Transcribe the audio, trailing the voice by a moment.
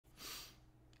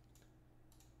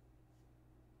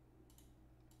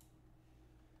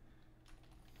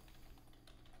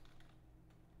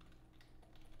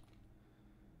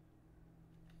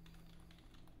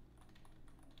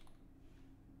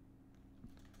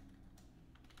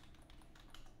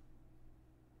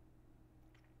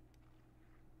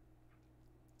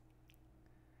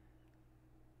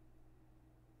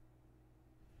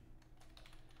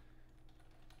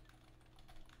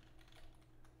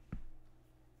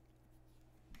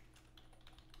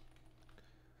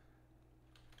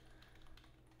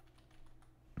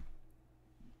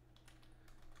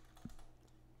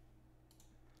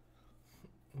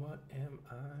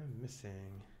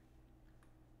missing?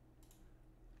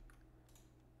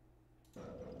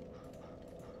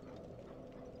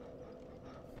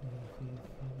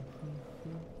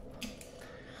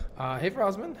 Hey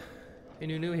Frosman. Hey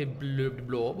Nunu. Hey Blob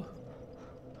Blob.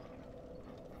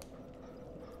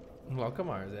 Welcome,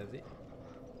 Arzazi.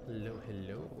 Hello,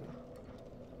 hello.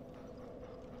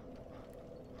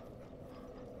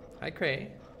 Hi,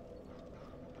 Cray.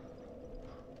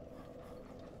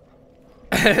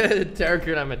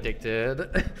 Terraccoon, I'm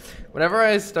addicted. Whenever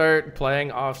I start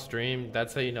playing off stream,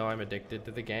 that's how you know I'm addicted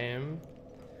to the game.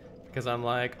 Because I'm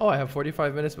like, oh, I have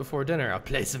 45 minutes before dinner. I'll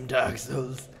play some Dark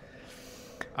Souls.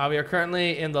 We are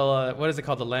currently in the, what is it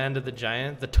called? The Land of the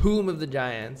Giants? The Tomb of the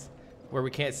Giants. Where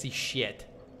we can't see shit.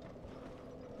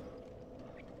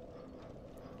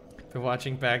 Been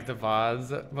watching back the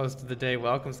VODs most of the day.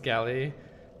 Welcome, Scally.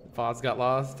 VODs got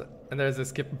lost. And there's a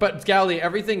skip. But Scally,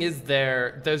 everything is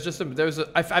there. There's just some,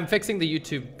 I'm fixing the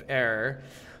YouTube error.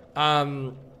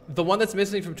 The one that's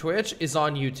missing from Twitch is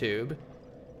on YouTube.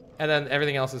 And then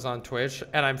everything else is on Twitch.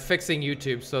 And I'm fixing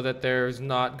YouTube so that there's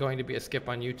not going to be a skip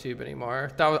on YouTube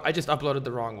anymore. I just uploaded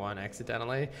the wrong one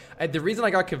accidentally. The reason I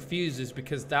got confused is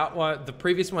because that one, the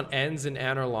previous one ends in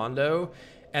Anne Orlando.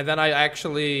 And then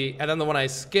and then the one I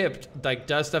skipped, like,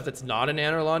 does stuff that's not in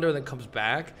Anne Orlando and then comes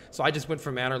back. So I just went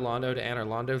from Anne Orlando to Anne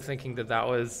Orlando thinking that that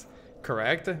was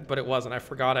correct, but it wasn't. I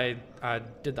forgot I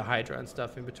did the Hydra and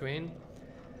stuff in between.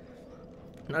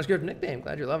 Not a good nickname.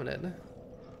 Glad you're loving it.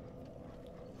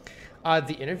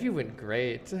 The interview went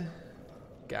great.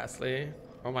 Ghastly.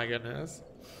 Oh my goodness.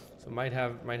 So might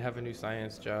have a new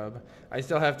science job. I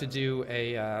still have to do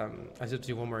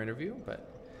one more interview, but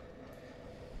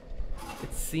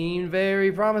it seemed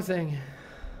very promising.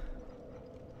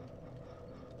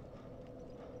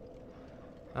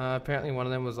 Apparently one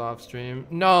of them was off stream.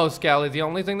 No, Scally, the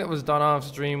only thing that was done off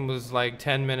stream was like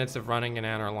 10 minutes of running in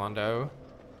Anne Orlando.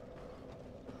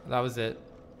 That was it.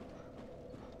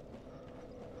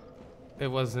 It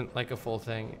wasn't like a full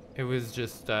thing. It was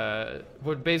just,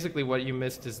 basically what you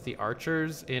missed is the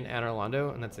archers in Anne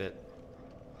Orlando, and that's it.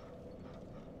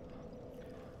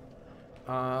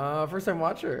 First time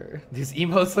watcher. These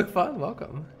emotes look fun.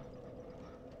 Welcome.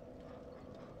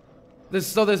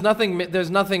 There's nothing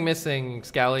missing,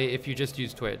 Scally, if you just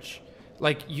use Twitch.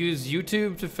 Like, use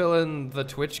YouTube to fill in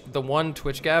the one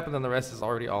Twitch gap, and then the rest is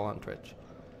already all on Twitch.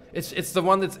 It's the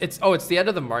one that's, it's the end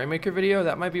of the Mario Maker video.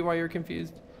 That might be why you're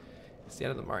confused. It's the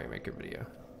end of the Mario Maker video.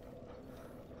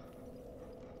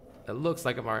 It looks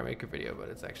like a Mario Maker video, but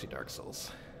it's actually Dark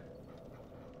Souls.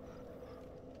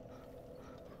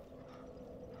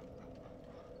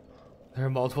 There are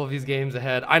multiple of these games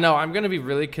ahead. I know, I'm going to be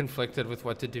really conflicted with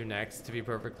what to do next, to be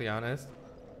perfectly honest.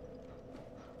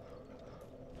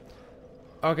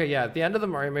 Okay, yeah, the end of the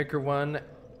Mario Maker one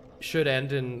should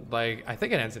end in, like, I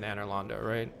think it ends in Anne Orlando,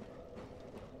 right?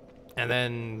 And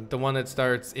then the one that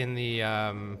starts in the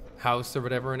house or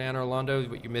whatever in Anne Orlando,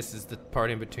 what you miss is the part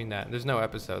in between that. There's no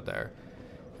episode there.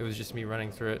 It was just me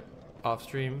running through it off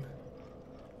stream.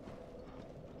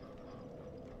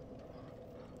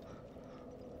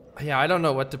 Yeah, I don't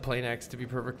know what to play next, to be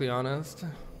perfectly honest.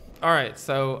 All right,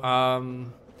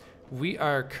 so we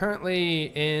are currently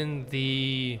in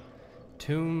the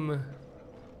Tomb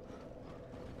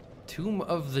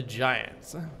of the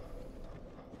Giants.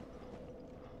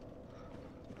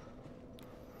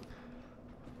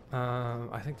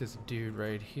 I think this dude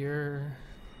right here.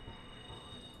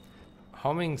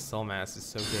 Homing Soul Mass is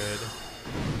so good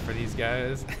for these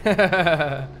guys.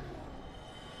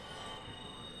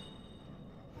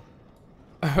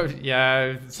 Oh, yeah,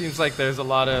 it seems like there's a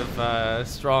lot of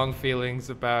strong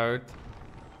feelings about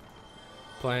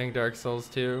playing Dark Souls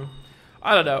 2.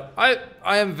 I don't know.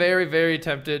 I am very, very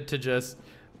tempted to just...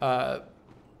 oh,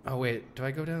 wait. Do I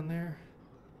go down there?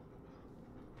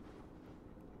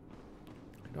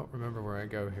 I don't remember where I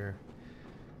go here.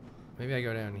 Maybe I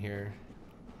go down here.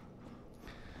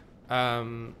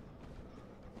 I'm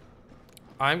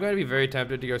going to be very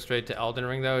tempted to go straight to Elden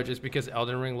Ring though, just because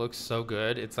Elden Ring looks so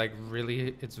good. It's like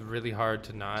it's really hard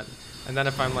to not. And then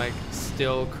if I'm like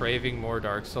still craving more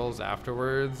Dark Souls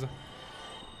afterwards,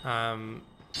 I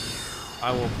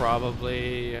will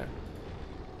probably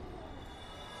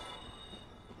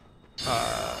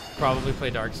play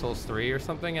Dark Souls 3 or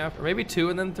something after, maybe 2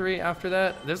 and then 3 after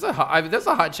that. There's a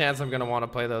hot chance I'm gonna want to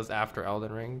play those after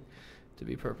Elden Ring, to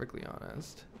be perfectly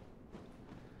honest.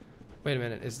 Wait a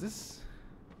minute, is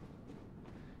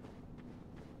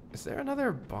there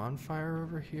another bonfire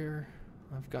over here?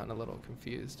 I've gotten a little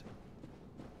confused.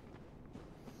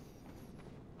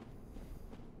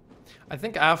 I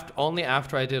think only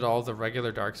after I did all the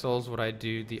regular Dark Souls would I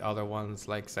do the other ones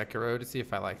like Sekiro to see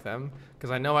if I like them.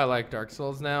 Because I know I like Dark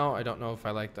Souls now. I don't know if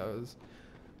I like those.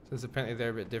 Since apparently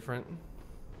they're a bit different.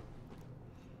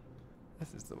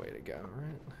 This is the way to go,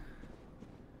 right?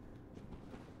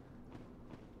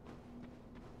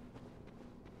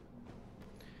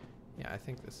 Yeah, I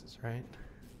think this is right.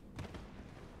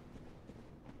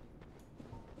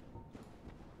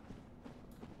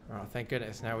 Oh, thank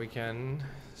goodness. Now we can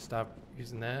stop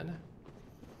using that.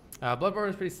 Bloodborne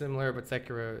is pretty similar, but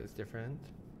Sekiro is different.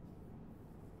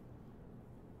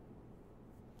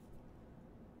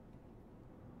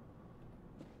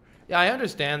 Yeah, I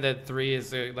understand that 3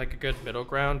 is like a good middle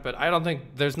ground, but I don't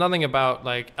think there's nothing about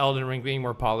like Elden Ring being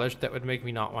more polished that would make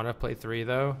me not want to play 3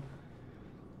 though.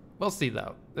 We'll see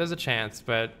though. There's a chance,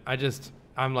 but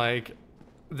I'm like,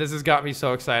 this has got me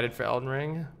so excited for Elden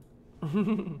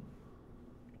Ring.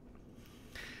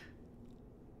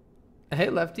 Hey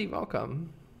Lefty,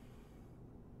 welcome.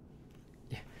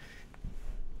 Yeah.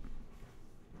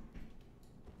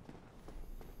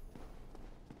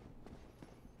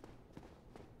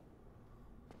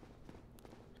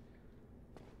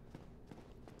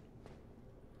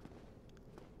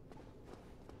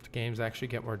 Games actually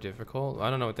get more difficult? I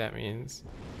don't know what that means.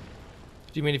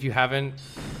 Do you mean if you haven't?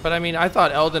 But I mean, I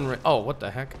thought Elden Ring... Oh, what the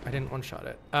heck? I didn't one-shot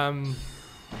it.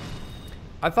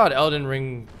 I thought Elden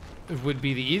Ring would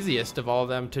be the easiest of all of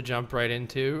them to jump right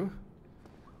into.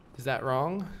 Is that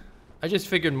wrong? I just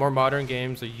figured more modern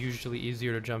games are usually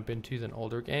easier to jump into than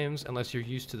older games, unless you're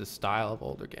used to the style of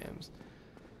older games.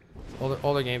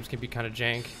 Older games can be kind of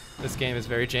jank. This game is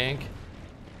very jank.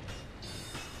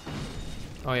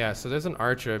 Oh yeah, so there's an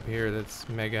archer up here that's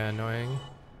mega annoying.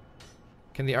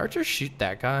 Can the archer shoot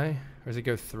that guy? Or does it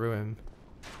go through him?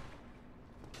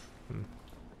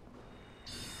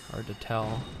 Hard to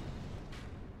tell.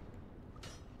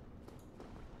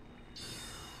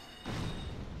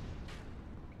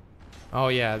 Oh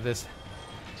yeah, this...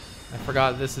 I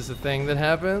forgot this is a thing that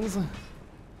happens.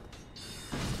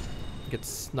 Gets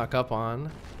snuck up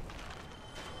on.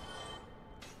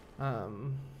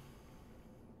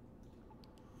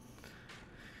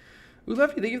 Ooh,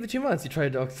 Lefty, thank you for the 2 months. You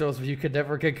tried Dark Souls, but you could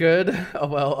never get good. Oh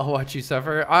well, I'll watch you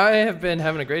suffer. I have been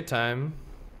having a great time.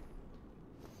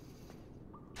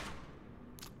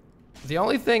 The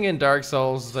only thing in Dark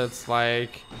Souls that's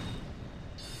like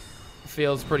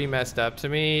feels pretty messed up to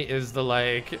me is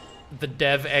the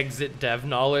dev exit dev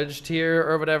knowledge tier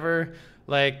or whatever.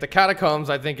 Like the Catacombs,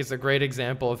 I think is a great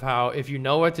example of how if you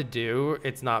know what to do,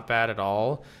 it's not bad at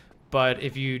all. But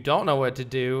if you don't know what to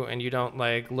do and you don't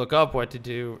like look up what to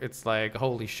do, it's like,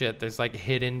 holy shit, there's like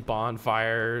hidden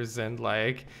bonfires and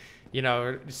like, you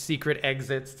know, secret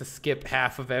exits to skip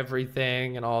half of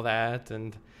everything and all that.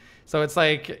 And so it's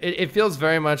like, it feels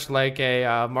very much like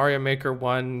a Mario Maker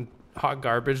 1 hot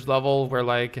garbage level where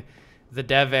like the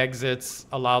dev exits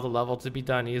allow the level to be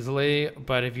done easily.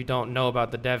 But if you don't know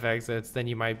about the dev exits, then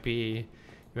you might be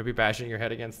bashing your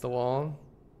head against the wall.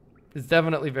 It's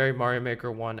definitely very Mario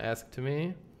Maker 1-esque to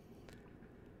me.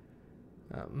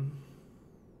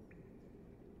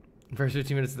 First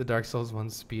 15 minutes of the Dark Souls 1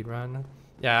 speedrun.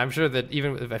 Yeah, I'm sure that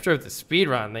even if the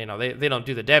speedrun, you know, they don't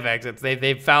do the dev exits.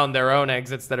 They've found their own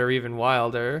exits that are even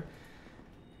wilder.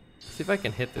 Let's see if I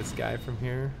can hit this guy from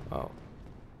here. Oh,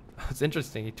 it's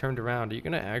interesting. He turned around. Are you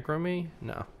gonna aggro me?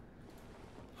 No.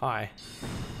 Hi.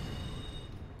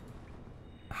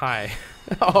 Hi.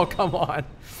 Oh, come on.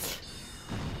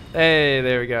 Hey,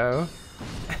 there we go.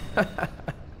 Alright.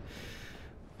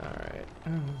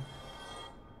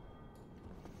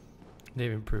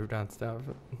 They've improved on stuff.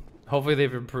 Hopefully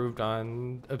they've improved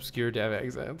on obscure dev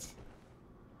exits.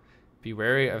 Be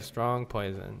wary of strong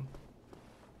poison.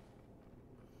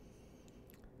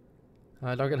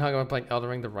 Don't get hung up on playing Elden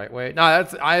Ring the right way. No,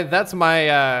 that's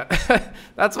my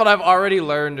that's what I've already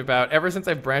learned about ever since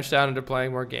I branched out into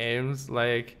playing more games.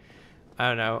 Like, I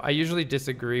don't know. I usually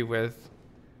disagree with,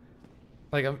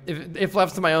 like, if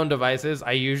left to my own devices,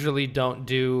 I usually don't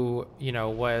do, you know,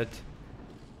 what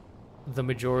the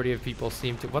majority of people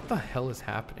seem to. What the hell is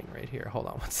happening right here? Hold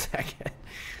on 1 second.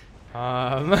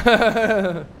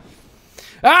 Ah!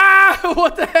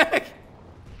 What the heck?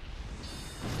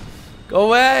 Go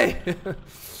away!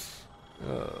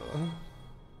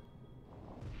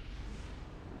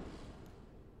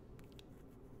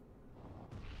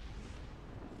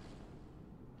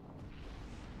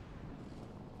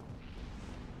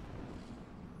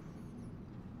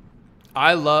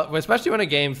 I love, especially when a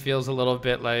game feels a little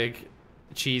bit like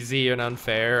cheesy and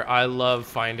unfair. I love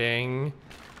finding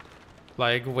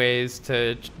like ways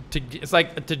to it's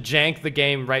like to jank the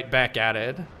game right back at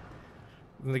it.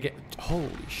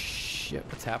 Holy shit,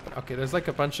 what's happening? Okay, there's like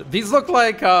a bunch of... These look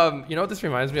like, you know what this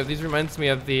reminds me of? These reminds me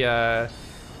of the,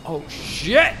 oh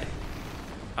shit!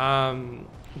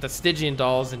 The Stygian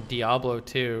dolls in Diablo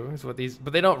 2 is what these...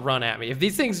 But they don't run at me. If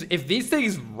these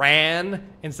things ran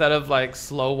instead of like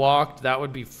slow walked, that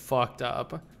would be fucked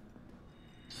up.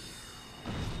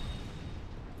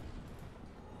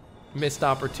 Missed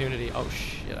opportunity. Oh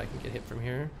shit, I can get hit from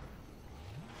here.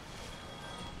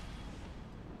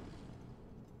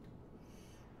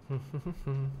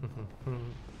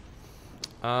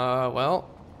 Well,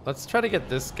 let's try to get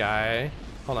this guy.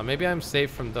 Hold on, maybe I'm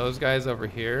safe from those guys over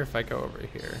here if I go over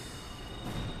here.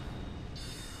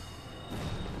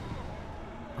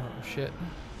 Oh shit.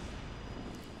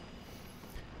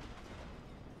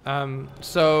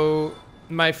 So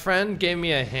my friend gave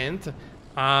me a hint.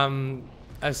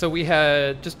 So we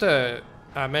had, just to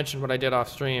mention what I did off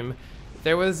stream,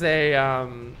 there was a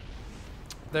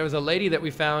lady that we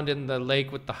found in the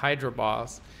lake with the Hydra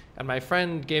boss, and my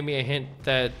friend gave me a hint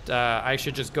that I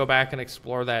should just go back and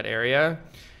explore that area.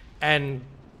 And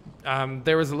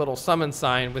there was a little summon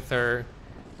sign with her,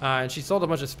 and she sold a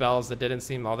bunch of spells that didn't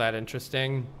seem all that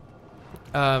interesting.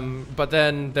 But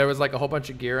then there was like a whole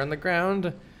bunch of gear on the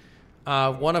ground,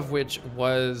 one of which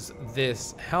was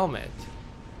this helmet.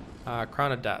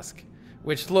 Crown of Dusk,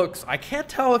 which looks, I can't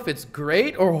tell if it's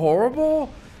great or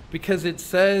horrible because it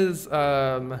says,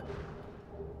 no,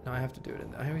 I have to do it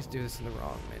I always do this in the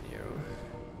wrong menu.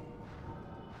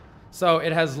 So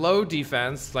it has low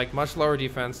defense, like much lower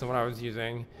defense than what I was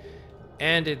using.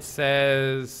 And it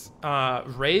says,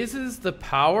 raises the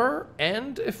power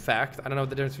and effect, I don't know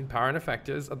what the difference between power and effect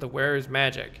is, of the wearer's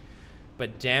magic.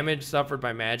 But damage suffered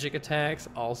by magic attacks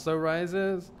also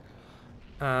rises.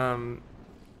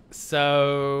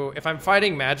 So if I'm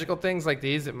fighting magical things like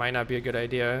these, it might not be a good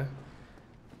idea.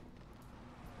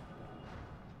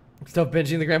 Still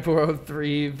binging the Grand Prix World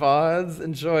 3 VODs.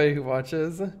 Enjoy who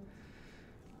watches.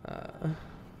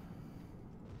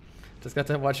 Just got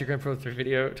to watch your Grand Prix World 3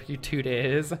 video. It took you 2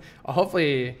 days.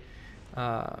 Hopefully,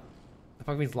 if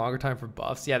it means longer time for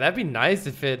buffs. Yeah, that'd be nice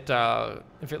if it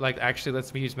like actually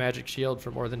lets me use Magic Shield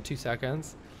for more than 2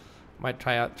 seconds. Might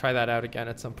try that out again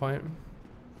at some point.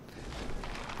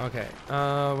 Okay,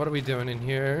 what are we doing in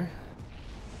here?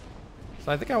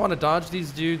 So I think I want to dodge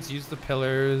these dudes, use the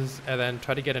pillars, and then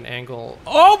try to get an angle.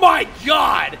 Oh my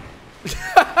god!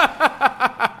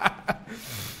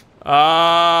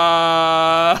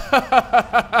 I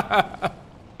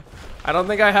don't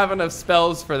think I have enough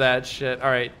spells for that shit.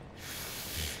 All right.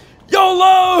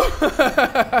 YOLO!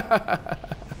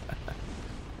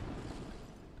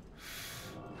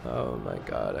 Oh my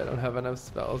god, I don't have enough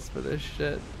spells for this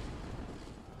shit.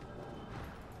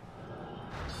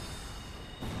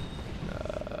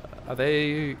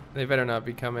 They better not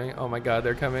be coming. Oh my god,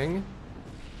 they're coming.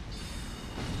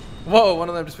 Whoa, one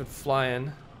of them just went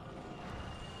flying.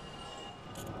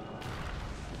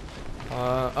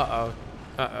 Uh-oh.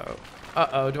 Uh-oh.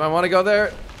 Uh-oh, do I want to go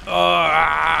there?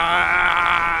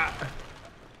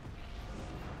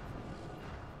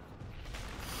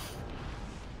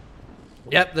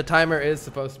 Yep, the timer is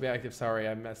supposed to be active. Sorry,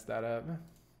 I messed that up.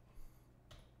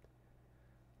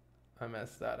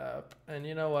 And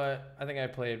you know what? I think I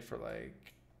played for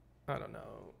like, I don't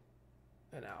know,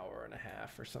 an hour and a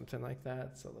half or something like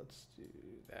that. So let's do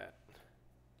that.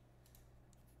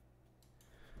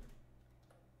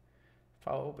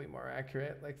 Probably more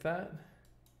accurate like that.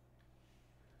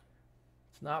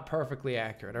 It's not perfectly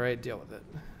accurate. All right, deal with it.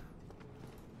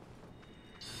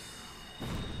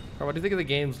 What do you think of the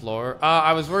game's lore?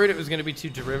 I was worried it was going to be too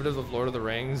derivative of Lord of the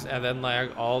Rings, and then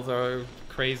like all the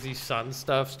crazy sun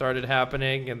stuff started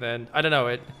happening, and then I don't know,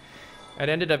 it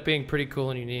ended up being pretty cool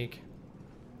and unique.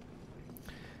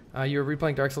 You were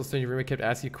replaying Dark Souls 2 and your roommate kept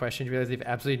asking you questions. You realize they have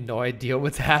absolutely no idea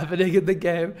what's happening in the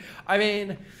game. I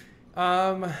mean,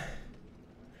 I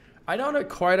don't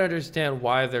quite understand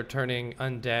why they're turning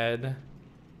undead.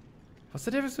 What's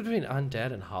the difference between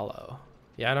undead and hollow?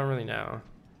 Yeah, I don't really know.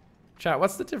 Chat,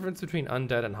 what's the difference between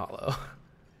undead and hollow?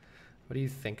 What do you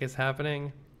think is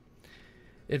happening?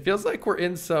 It feels like we're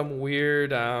in some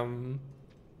weird, I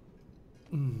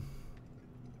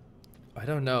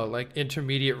don't know, like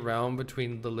intermediate realm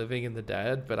between the living and the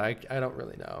dead, but I don't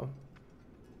really know.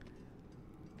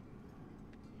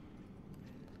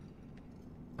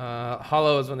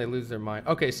 Hollow is when they lose their mind.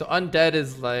 Okay, so undead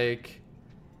is like,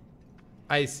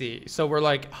 I see. So we're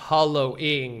like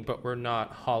hollowing, but we're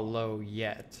not hollow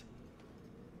yet.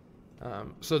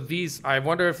 So these, I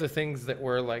wonder if the things that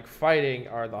we're like fighting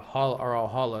are all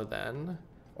hollow then,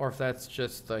 or if that's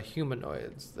just the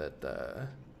humanoids that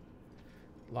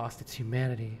lost its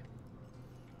humanity.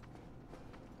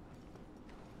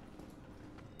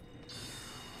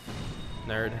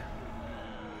 Nerd.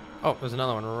 Oh, there's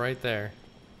another one right there.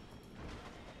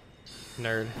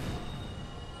 Nerd.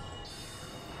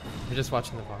 You're just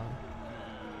watching the VOD.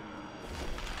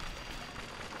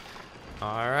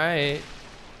 Alright.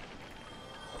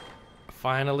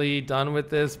 Finally done with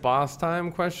this boss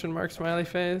time, question mark, smiley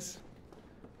face.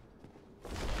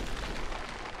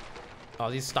 Oh,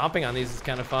 these stomping on these is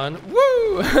kind of fun.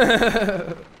 Woo!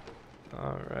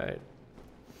 Alright.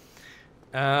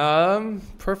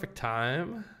 Perfect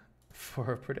time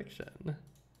for a prediction.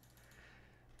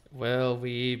 Will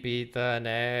we beat the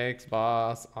next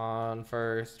boss on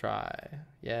first try?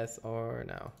 Yes or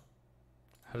no?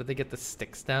 How did they get the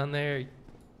sticks down there?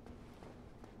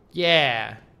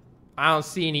 Yeah. I don't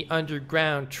see any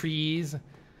underground trees.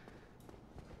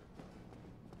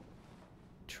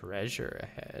 Treasure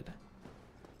ahead.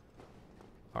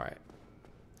 All right.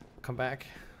 Come back.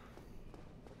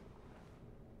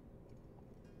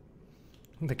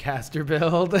 The caster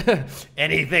build.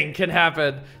 Anything can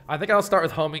happen. I think I'll start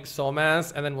with homing soul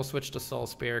mass and then we'll switch to soul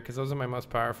spear because those are my most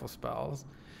powerful spells.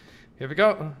 Here we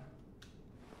go.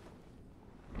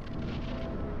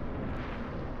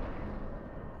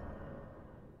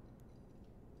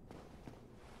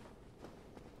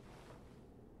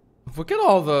 Look at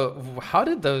all the, how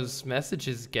did those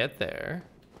messages get there?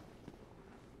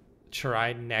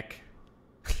 Try neck.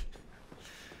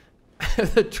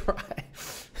 The try.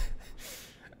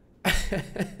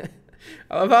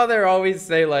 I love how they always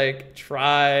say like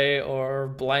try or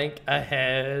blank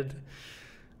ahead.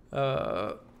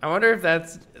 I wonder if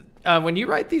that's, when you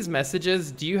write these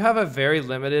messages, do you have a very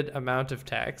limited amount of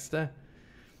text?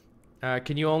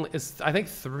 Can you only, it's, I think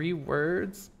 3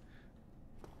 words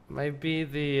might be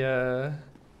the,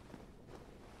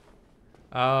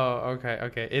 oh,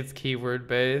 okay. It's keyword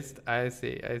based. I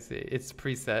see. It's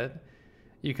preset.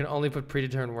 You can only put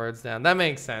predetermined words down. That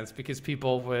makes sense because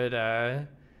people would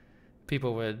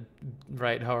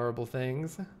write horrible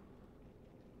things.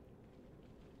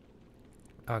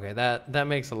 Okay, that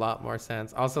makes a lot more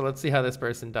sense. Also, let's see how this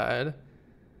person died.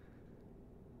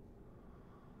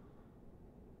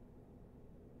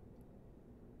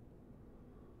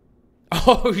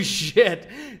 Oh shit.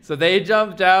 So they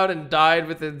jumped out and died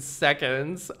within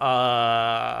seconds.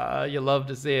 You love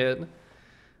to see it.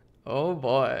 Oh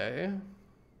boy.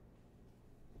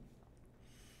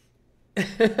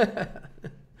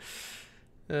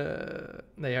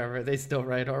 They still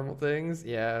write horrible things.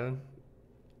 Yeah.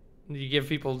 You give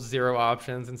people 0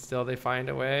 options and still they find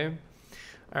a way.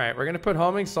 All right, we're gonna put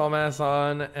homing soul mass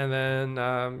on and then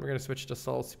we're gonna switch to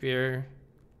soul spear.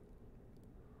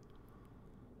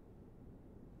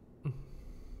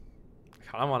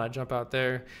 I want to jump out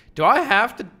there. Do I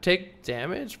have to take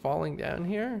damage falling down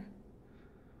here?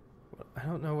 I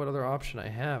don't know what other option I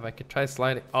have. I could try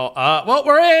sliding. Oh, well,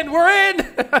 we're in.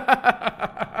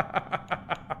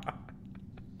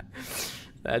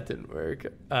 That didn't work.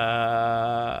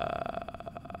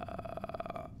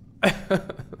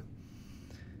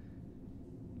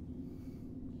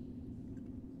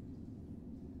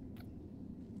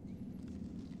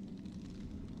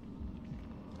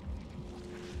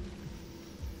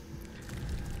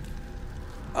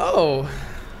 Oh.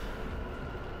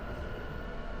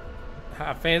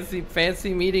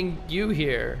 Fancy meeting you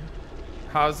here.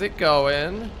 How's it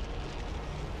going?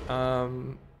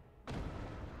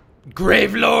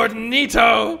 Gravelord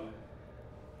Nito.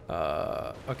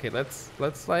 Okay,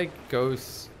 let's like go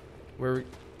where.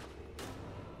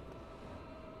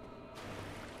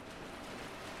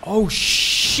 Oh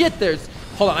shit!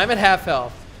 Hold on. I'm at half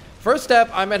health. First step,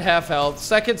 I'm at half health.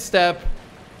 Second step,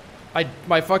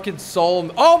 my fucking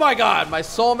soul. Oh my god, my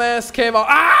soul mask came off.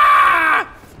 Ah!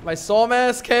 My soul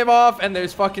mask came off, and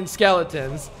there's fucking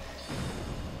skeletons.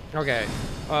 Okay,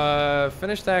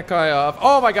 finish that guy off.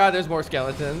 Oh my god, there's more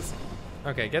skeletons.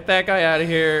 Okay, get that guy out of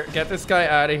here. Get this guy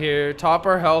out of here. Top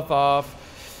our health off.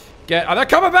 They're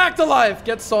coming back to life.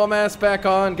 Get soul mask back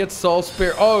on. Get soul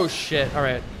spear. Oh shit. All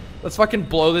right, let's fucking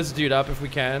blow this dude up if we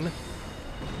can.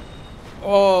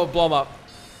 Oh, blow him up.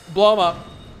 Blow him up.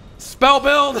 Spell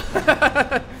build.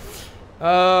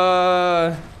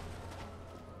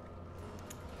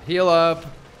 Heal up.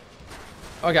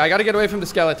 Okay, I gotta get away from the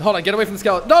skeleton. Hold on, get away from the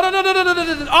skeleton. No.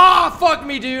 Ah, fuck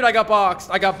me, dude. I got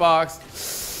boxed.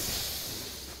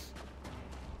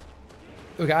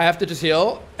 Okay, I have to just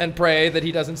heal and pray that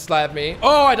he doesn't slap me.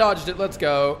 Oh, I dodged it. Let's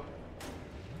go.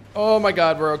 Oh my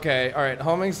god, we're okay. All right,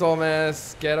 homing soul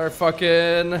mass. Get our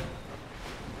fucking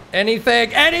anything.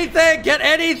 Get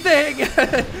anything.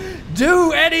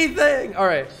 Do anything. All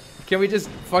right, can we just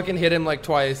fucking hit him like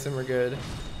twice and we're good?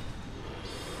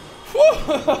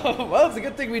 Well, it's a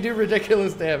good thing we do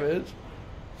ridiculous damage.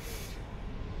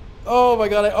 Oh my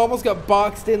god, I almost got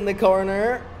boxed in the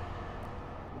corner.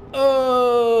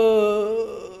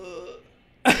 Oh.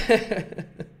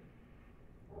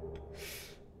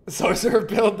 Sorcerer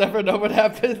build, never know what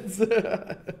happens.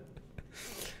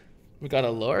 We got a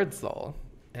Lord Soul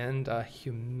and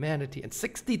Humanity and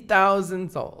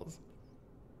 60,000 souls.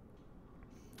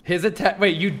 His attack,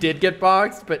 wait, you did get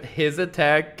boxed, but his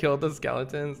attack killed the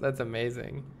skeletons? That's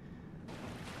amazing.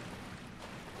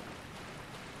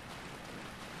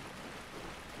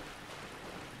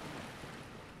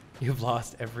 You've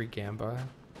lost every Gamba.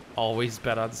 Always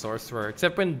bet on Sorcerer,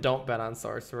 except when don't bet on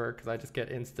Sorcerer, because I just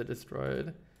get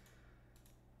insta-destroyed.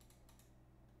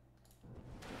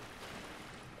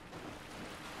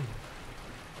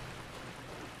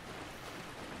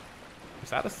 Is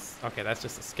that a... Okay, that's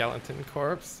just a skeleton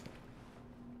corpse.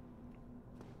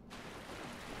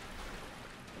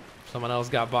 Someone else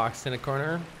got boxed in a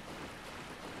corner.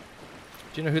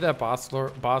 Do you know who that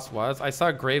boss was? I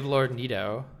saw Gravelord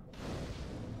Nito.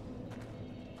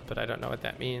 But I don't know what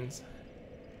that means.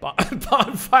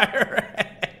 Bonfire.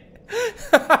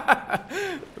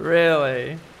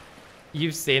 Really?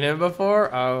 You've seen him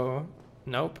before? Oh,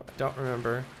 nope. I don't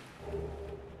remember.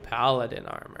 Paladin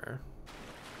armor.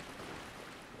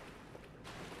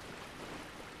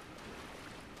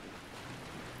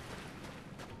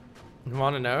 You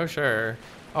want to know? Sure.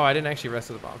 Oh, I didn't actually rest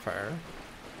of the bonfire.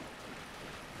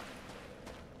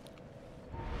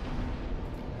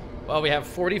 Well, we have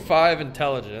 45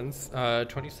 intelligence,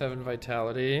 27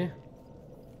 vitality.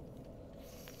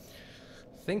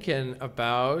 Thinking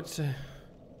about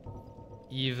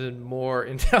even more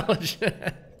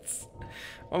intelligence.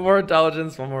 One more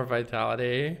intelligence, one more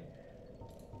vitality.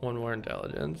 One more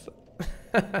intelligence.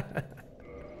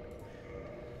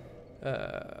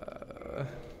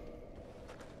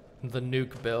 The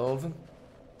nuke build.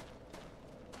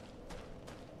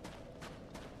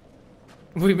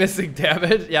 We missing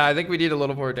damage? Yeah, I think we need a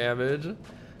little more damage.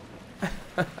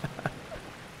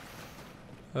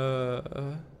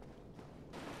 Oh,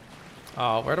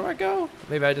 where do I go?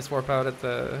 Maybe I just warp out at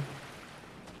the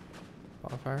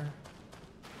bonfire.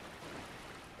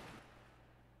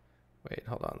 Wait,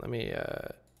 hold on. Let me,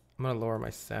 I'm gonna lower my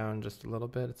sound just a little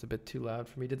bit. It's a bit too loud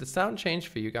for me. Did the sound change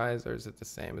for you guys, or is it the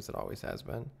same as it always has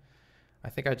been? I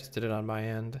think I just did it on my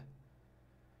end.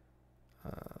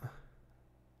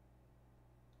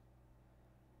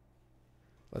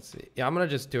 Let's see. Yeah, I'm gonna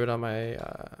just do it on my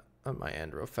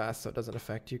end real fast so it doesn't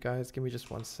affect you guys. Give me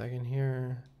just 1 second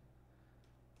here.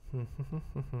 We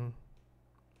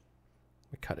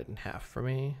cut it in half for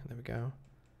me. There we go.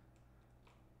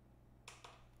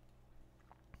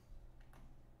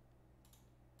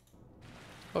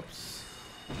 Oops.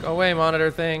 Go away,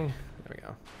 monitor thing. There we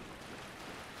go.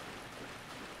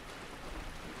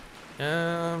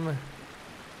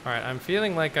 All right, I'm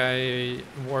feeling like I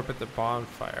warp at the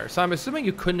bonfire. So I'm assuming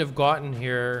you couldn't have gotten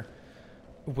here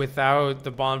without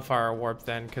the bonfire warp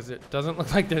then, because it doesn't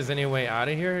look like there's any way out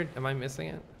of here. Am I missing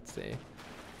it? Let's see.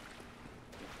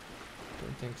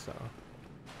 Don't think so.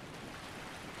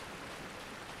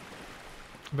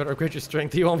 Better upgrade your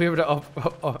strength. You won't be able to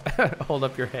hold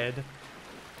up your head.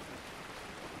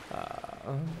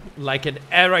 Like an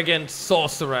arrogant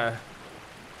sorcerer.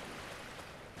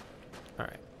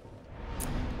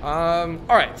 All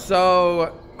right,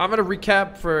 so I'm gonna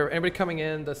recap for anybody coming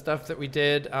in the stuff that we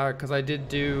did, because I did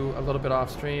do a little bit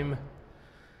off stream.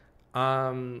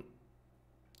 Wonder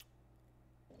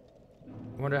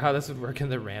how this would work in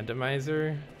the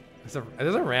randomizer. There's a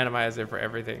randomizer for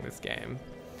everything this game,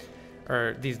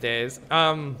 or these days.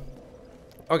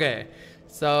 Okay,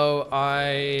 so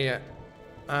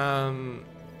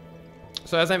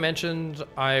so as I mentioned,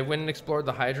 I went and explored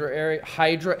the Hydra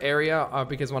area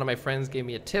because one of my friends gave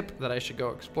me a tip that I should go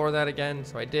explore that again.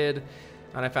 So I did,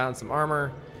 and I found some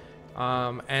armor,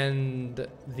 and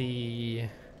the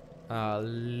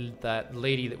that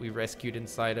lady that we rescued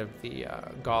inside of the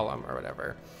golem or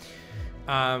whatever.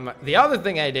 The other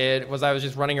thing I did was I was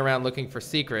just running around looking for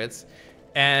secrets,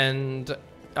 and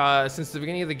since the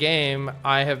beginning of the game,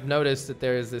 I have noticed that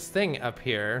there is this thing up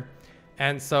here.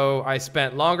 And so I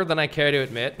spent longer than I care to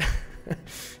admit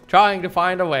trying to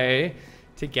find a way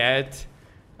to get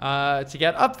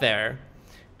up there.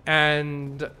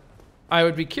 And I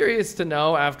would be curious to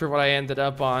know after what I ended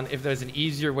up on if there's an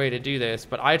easier way to do this.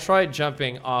 But I tried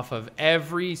jumping off of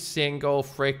every single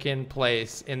freaking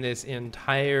place in this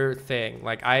entire thing.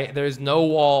 Like there's no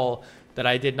wall that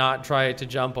I did not try to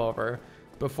jump over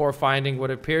before finding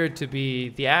what appeared to be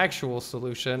the actual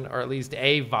solution, or at least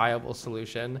a viable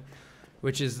solution.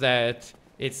 Which is that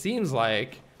it seems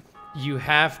like you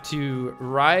have to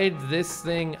ride this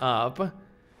thing up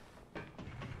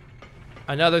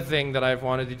another thing that I've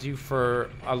wanted to do for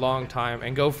a long time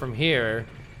and go from here,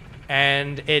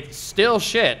 and it's still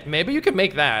shit. Maybe you can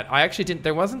make that. I actually didn't,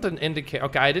 there wasn't an indicator.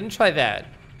 Okay, I didn't try that.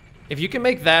 If you can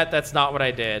make that, that's not what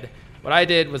I did. What I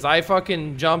did was I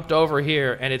fucking jumped over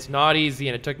here, and it's not easy,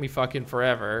 and it took me fucking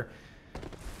forever.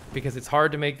 Because it's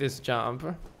hard to make this jump.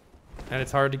 And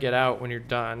it's hard to get out when you're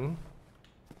done.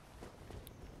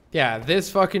 Yeah, this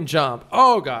fucking jump.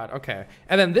 Oh god, okay.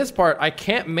 And then this part, I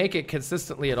can't make it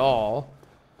consistently at all.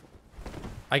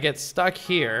 I get stuck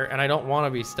here, and I don't want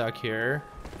to be stuck here.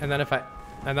 And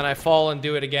then I fall and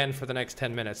do it again for the next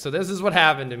 10 minutes. So this is what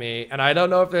happened to me, and I don't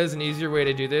know if there's an easier way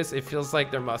to do this. It feels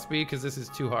like there must be, because this is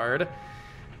too hard.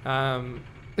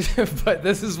 But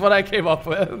this is what I came up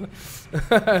with.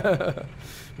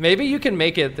 Maybe you can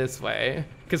make it this way,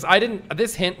 because I didn't.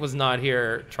 This hint was not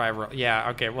here. Yeah.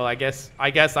 Okay. Well, I guess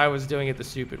I was doing it the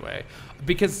stupid way,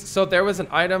 because so there was an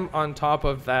item on top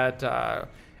of that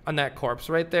on that corpse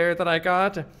right there that I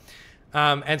got.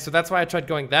 And so that's why I tried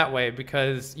going that way,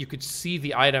 because you could see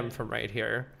the item from right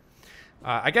here.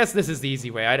 I guess this is the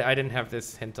easy way. I didn't have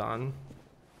this hint on.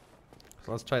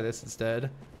 So let's try this instead.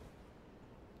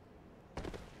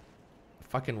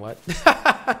 Fucking what?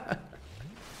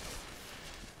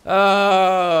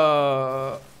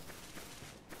 But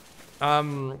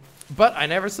I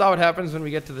never saw what happens when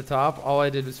we get to the top. All I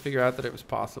did was figure out that it was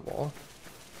possible.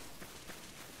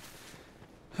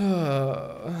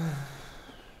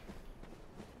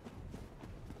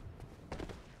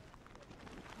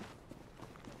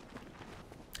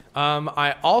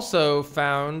 I also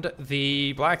found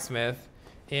the blacksmith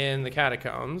in the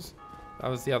catacombs. That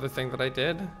was the other thing that I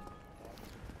did.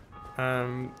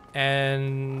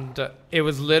 And it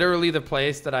was literally the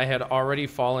place that I had already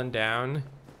fallen down.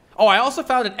 Oh, I also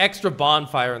found an extra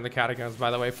bonfire in the catacombs,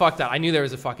 by the way. Fuck that. I knew there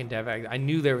was a fucking dev exit. I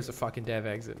knew there was a fucking dev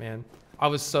exit, man. I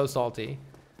was so salty.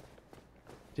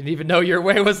 Didn't even know your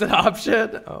way was an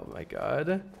option. Oh my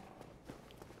god.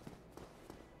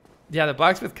 Yeah, the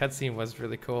blacksmith cutscene was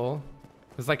really cool.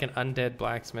 It was like an undead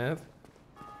blacksmith.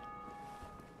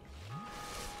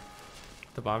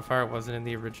 The bonfire wasn't in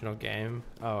the original game.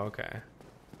 Oh, okay.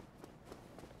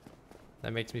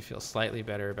 That makes me feel slightly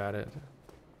better about it.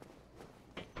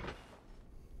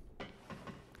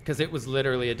 Because it was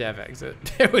literally a dev exit.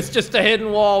 It was just a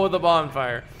hidden wall with a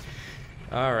bonfire.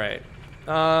 All right.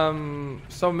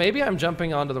 So maybe I'm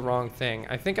jumping onto the wrong thing.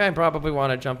 I think I probably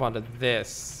want to jump onto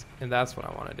this, and that's what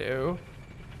I want to do.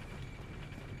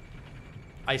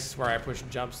 I swear I pushed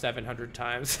jump 700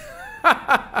 times.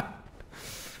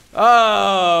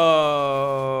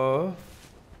 Oh.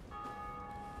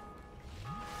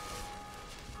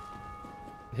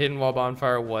 Hidden wall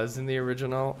bonfire was in the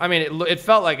original. I mean, it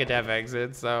felt like a dev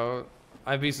exit, so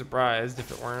I'd be surprised if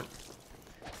it weren't.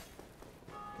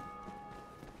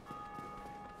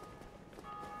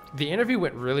 The interview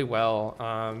went really well,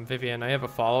 Vivian. I have a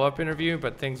follow-up interview,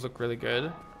 but things look really good.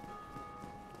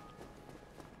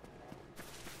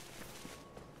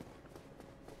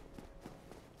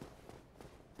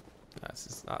 This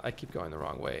is not, I keep going the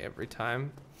wrong way every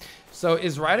time. So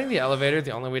is riding the elevator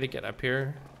the only way to get up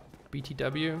here?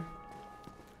 BTW?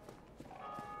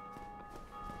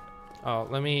 Oh,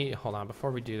 let me, hold on,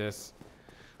 before we do this,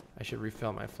 I should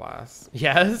refill my flask.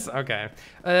 Yes? Okay.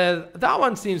 That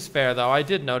one seems fair, though. I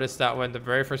did notice that when the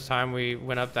very first time we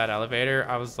went up that elevator,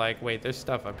 I was like, wait, there's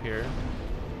stuff up here.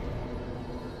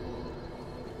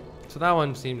 So that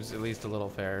one seems at least a little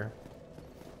fair.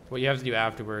 What you have to do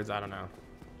afterwards, I don't know.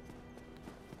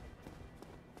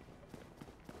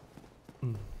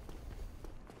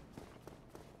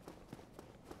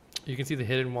 You can see the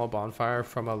hidden wall bonfire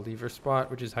from a lever spot,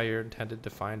 which is how you're intended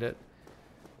to find it.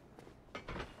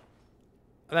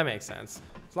 That makes sense.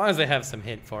 As long as they have some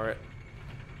hint for it.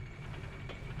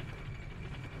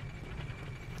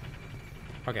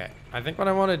 Okay, I think what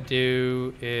I want to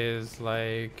do is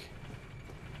like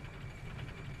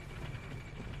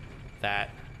that.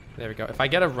 There we go. If I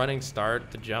get a running start,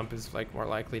 the jump is like more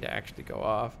likely to actually go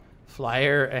off.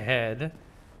 Flyer ahead.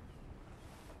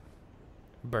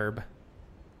 Burb.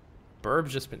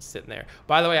 Burb's just been sitting there.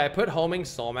 By the way, I put homing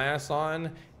soul mass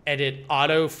on and it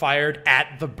auto fired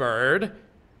at the bird.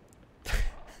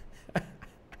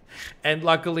 And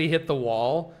luckily hit the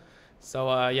wall.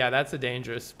 So yeah, that's a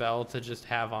dangerous spell to just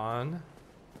have on.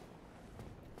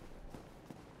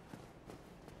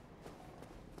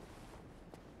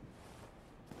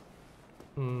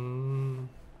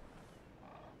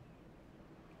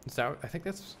 Is that, I think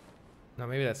that's, no,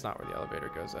 maybe that's not where the elevator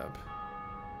goes up.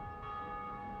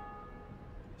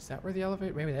 Is that where the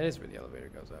elevator, maybe that is where the elevator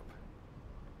goes up.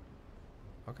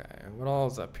 Okay, what all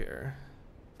is up here?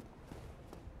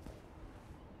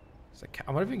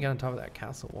 I wonder if we can get on top of that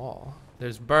castle wall.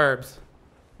 There's burbs.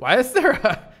 Why is there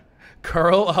a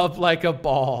curl up like a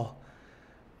ball?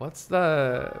 What's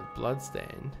the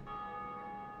bloodstain?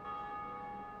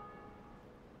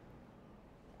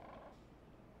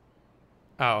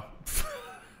 Oh.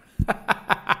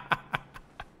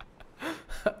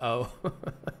 Oh.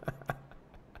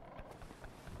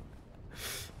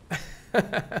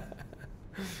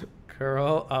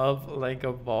 Curl up like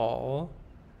a ball.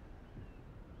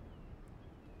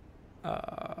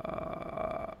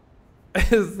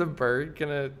 Is the bird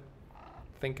gonna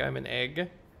think I'm an egg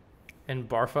and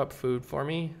barf up food for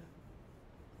me?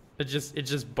 It just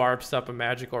barfs up a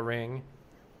magical ring.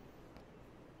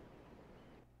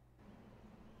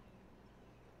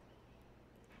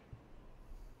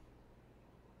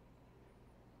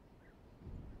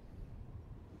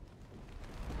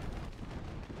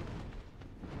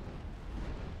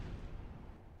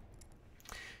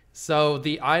 So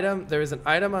the item, there is an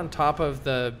item on top of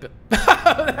the...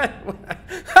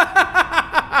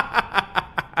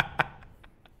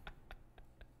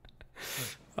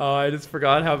 Oh, I just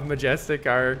forgot how majestic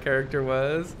our character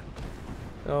was.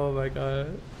 Oh my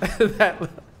god.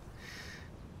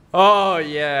 Oh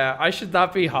yeah, I should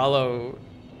not be hollow.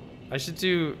 I should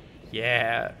do...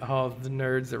 Yeah. Oh, the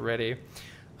nerds are ready.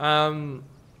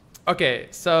 Okay,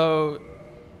 so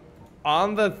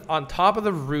on top of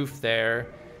the roof there,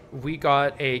 we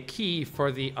got a key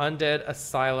for the undead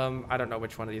asylum. I don't know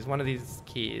which one of these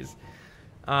keys.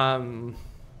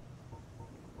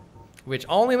 Which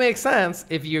only makes sense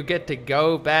if you get to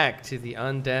go back to the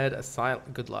undead asylum.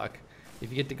 Good luck. If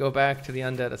you get to go back to the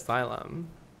undead asylum.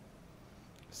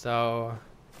 So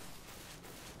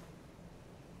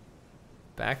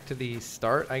back to the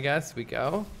start, I guess we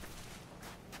go.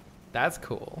 That's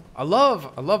cool. I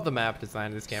love the map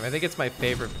design of this game. I think it's my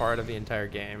favorite part of the entire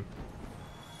game.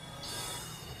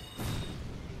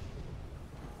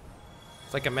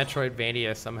 It's like a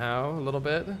Metroidvania somehow, a little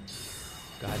bit.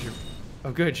 God,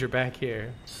 oh good, you're back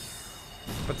here.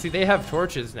 But see, they have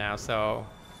torches now, so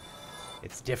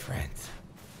it's different.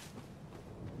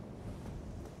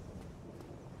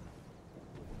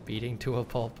 Beating to a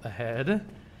pulp ahead.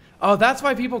 Oh, that's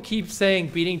why people keep saying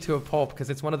beating to a pulp, because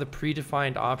it's one of the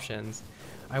predefined options.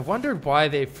 I wondered why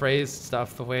they phrased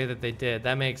stuff the way that they did.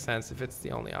 That makes sense if it's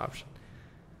the only option.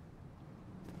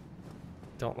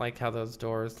 Don't like how those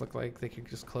doors look like they could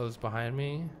just close behind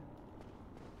me.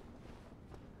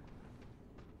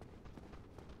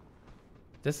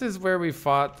 This is where we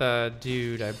fought the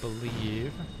dude, I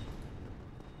believe.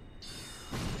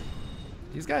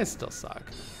 These guys still suck.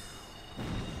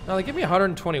 No, they give me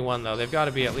 121 though. They've got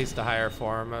to be at least a higher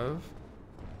form of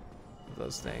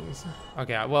those things.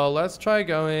 Okay, well, let's try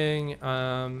going.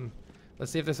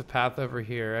 Let's see if there's a path over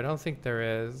here. I don't think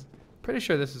there is. Pretty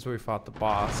sure this is where we fought the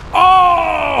boss.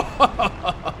 Oh!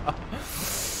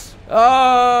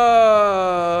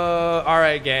 Oh! All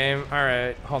right, game. All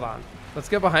right, hold on. Let's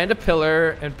get behind a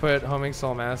pillar and put Homing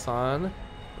Soul Mass on.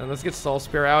 And let's get Soul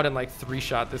Spear out and like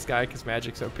 3-shot this guy because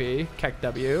magic's OP. Keck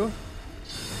W.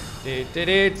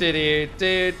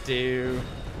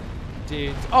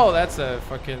 Oh, that's a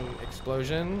fucking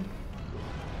explosion.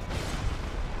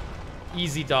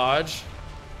 Easy dodge.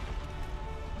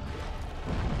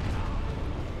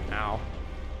 Ow.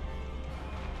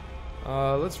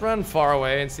 Let's run far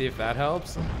away and see if that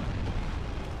helps.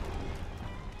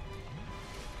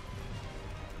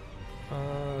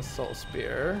 Soul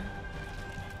Spear.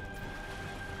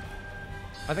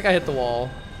 I think I hit the wall.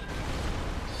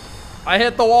 I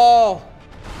hit the wall.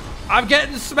 I'm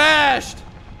getting smashed.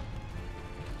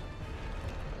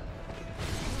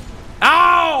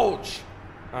 Ouch!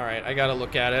 All right, I gotta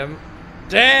look at him.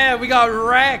 Damn, we got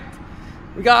wrecked.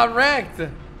 We got wrecked.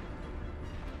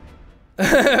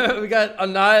 We got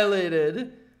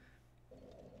annihilated.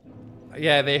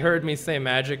 Yeah, they heard me say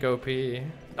magic OP.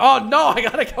 Oh no, I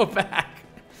gotta go back.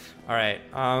 All right,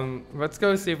 let's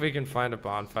go see if we can find a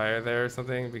bonfire there or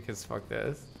something because fuck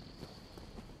this.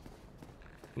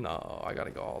 No, I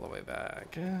gotta go all the way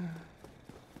back.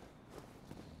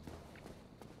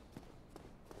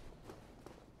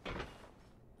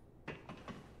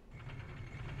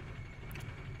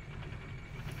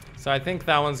 So I think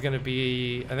that one's gonna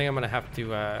be, I think I'm gonna have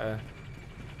to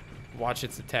watch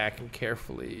its attack and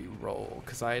carefully roll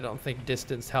because I don't think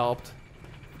distance helped.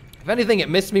 If anything, it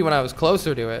missed me when I was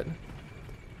closer to it.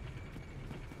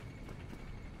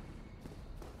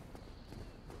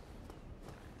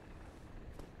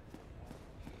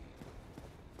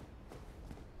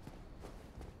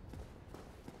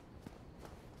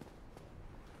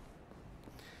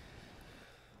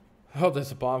 I hope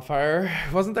there's a bonfire.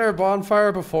 Wasn't there a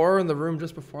bonfire before in the room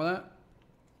just before that?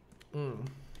 Mm.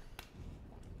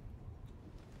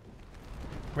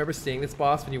 Remember seeing this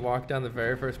boss when you walk down the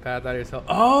very first path out of yourself?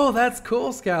 Oh, that's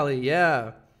cool, Scally.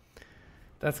 Yeah.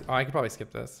 That's. Oh, I could probably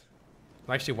skip this.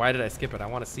 Actually, why did I skip it? I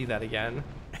want to see that again.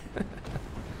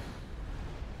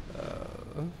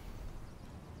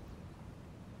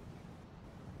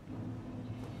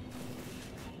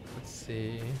 Let's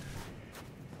see.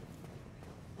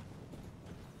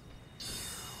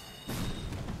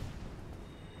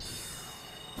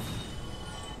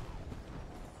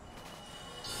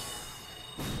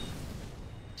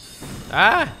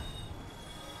 Ah!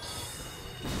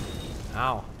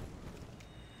 Ow.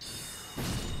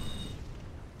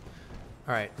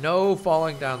 Alright, no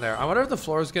falling down there. I wonder if the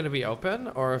floor is going to be open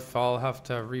or if I'll have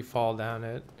to re-fall down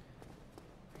it.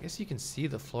 I guess you can see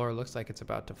the floor. It looks like it's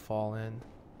about to fall in.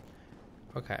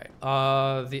 Okay.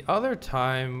 The other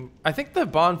time... I think the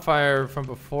bonfire from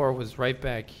before was right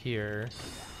back here.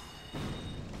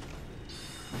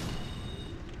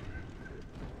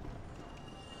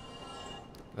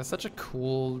 That's such a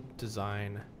cool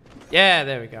design. Yeah,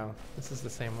 there we go. This is the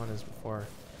same one as before.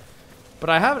 But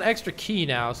I have an extra key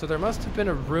now, so there must have been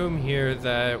a room here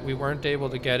that we weren't able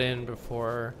to get in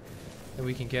before that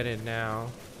we can get in now.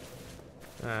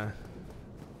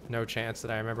 No chance that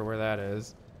I remember where that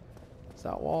is. Has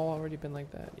that wall already been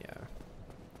like that? Yeah.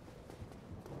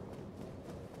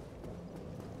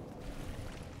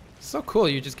 So cool,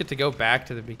 you just get to go back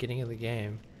to the beginning of the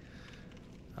game.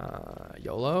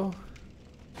 YOLO?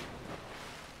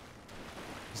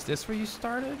 Is this where you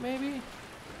started, maybe?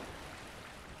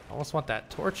 I almost want that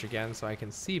torch again so I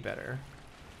can see better.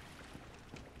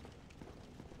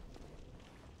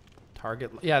 Target.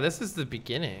 Yeah, this is the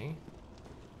beginning.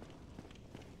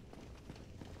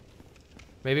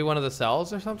 Maybe one of the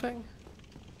cells or something?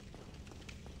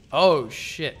 Oh,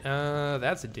 shit.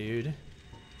 That's a dude.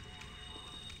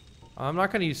 I'm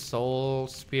not gonna use soul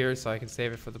spear so I can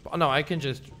save it for the boss. No, I can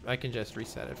just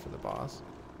reset it for the boss.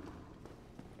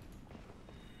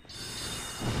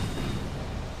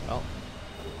 Well.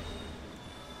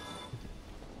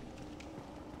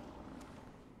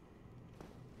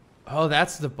 Oh,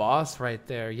 that's the boss right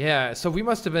there. Yeah, so we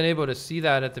must have been able to see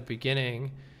that at the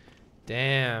beginning.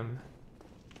 Damn.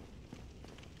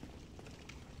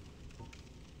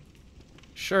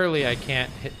 Surely I can't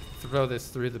throw this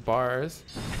through the bars.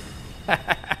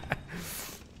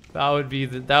 That would be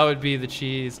the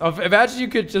cheese. Oh, imagine you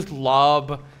could just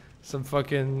lob some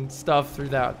fucking stuff through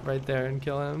that right there and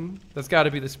kill him. That's got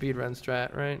to be the speedrun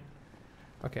strat, right?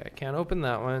 Okay, I can't open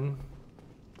that one.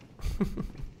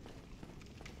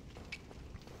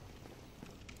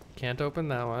 Can't open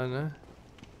that one.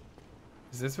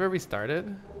 Is this where we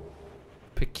started?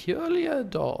 Peculiar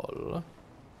doll.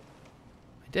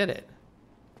 I did it.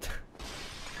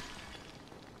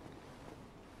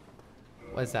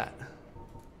 What is that?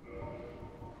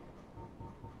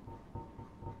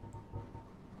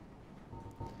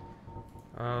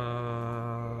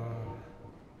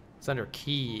 It's under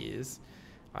keys.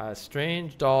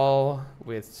 Strange doll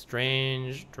with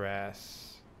strange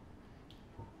dress.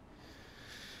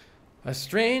 A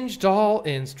strange doll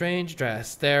in strange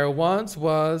dress. There once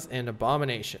was an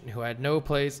abomination who had no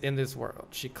place in this world.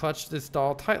 She clutched this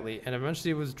doll tightly and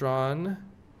eventually was drawn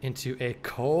into a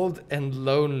cold and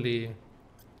lonely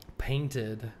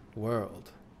painted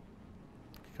world.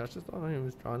 She clutched this doll and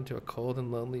was drawn to a cold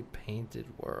and lonely painted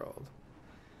world.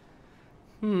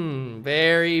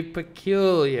 Very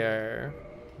peculiar.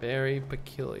 Very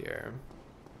peculiar.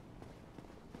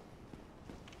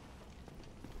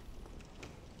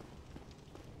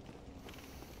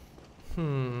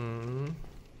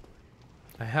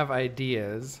 I have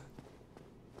ideas.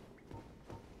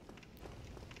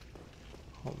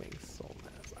 Homing soul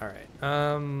mass. Alright.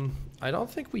 I don't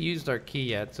think we used our key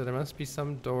yet, so there must be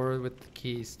some door with the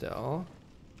key still.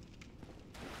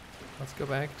 Let's go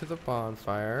back to the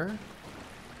bonfire.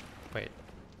 Wait,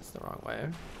 it's the wrong way.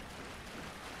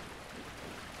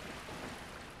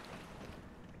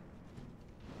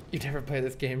 You never play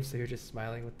this game, so you're just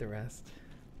smiling with the rest.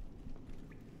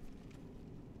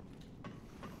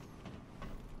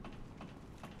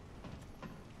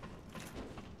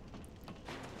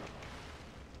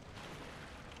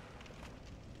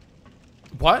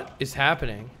 What is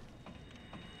happening?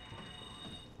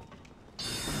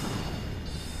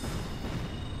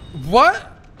 What?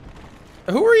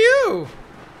 Who are you?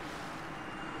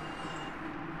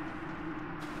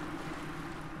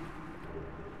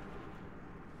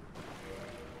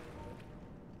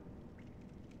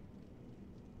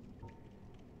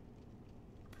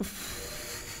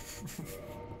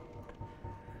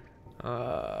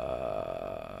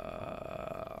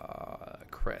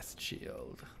 Crest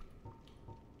shield.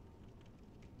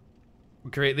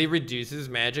 Greatly reduces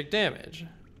magic damage.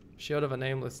 Shield of a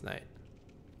Nameless Knight.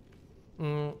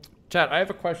 Chat, I have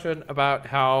a question about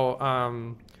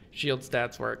how shield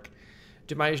stats work.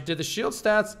 Do the shield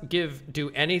stats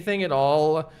do anything at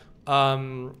all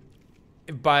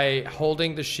by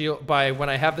holding the shield, when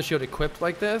I have the shield equipped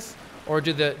like this? Or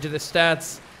do the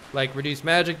stats like reduce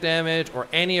magic damage or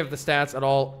any of the stats at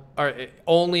all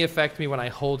only affect me when I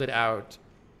hold it out?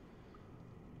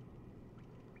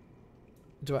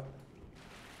 Do I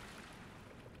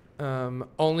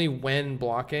only when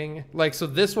blocking? Like, so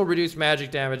this will reduce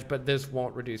magic damage, but this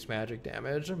won't reduce magic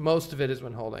damage. Most of it is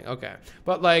when holding. Okay.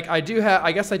 But like I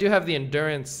guess I do have the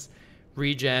endurance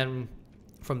regen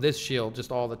from this shield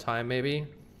just all the time, maybe.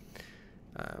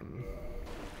 Okay.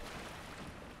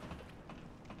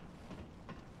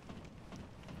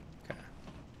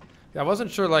 Yeah, I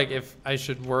wasn't sure like if I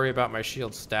should worry about my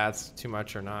shield stats too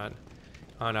much or not.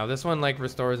 Oh no, this one like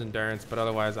restores endurance, but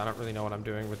otherwise I don't really know what I'm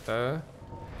doing with the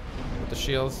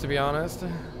shields, to be honest.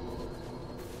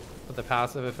 But the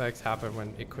passive effects happen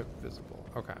when equipped visible.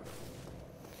 Okay.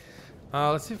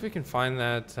 Let's see if we can find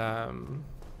that.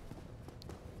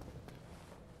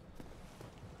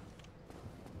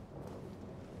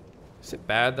 Is it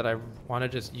bad that I want to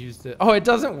just use the... Oh, it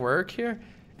doesn't work here?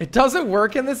 It doesn't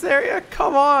work in this area?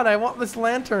 Come on, I want this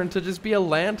lantern to just be a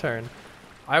lantern.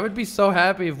 I would be so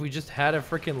happy if we just had a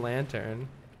freaking lantern.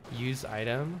 Use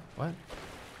item? What?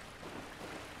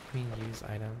 I mean use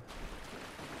item.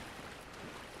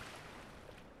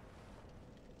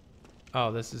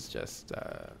 Oh, this is just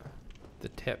the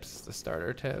tips, the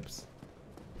starter tips.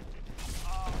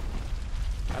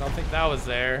 I don't think that was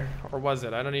there. Or was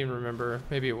it? I don't even remember.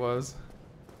 Maybe it was.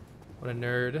 What a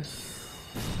nerd.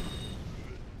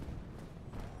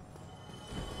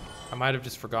 I might have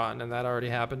just forgotten and that already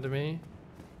happened to me.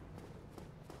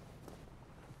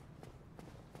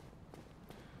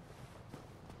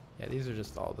 Yeah, these are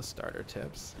just all the starter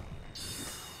tips.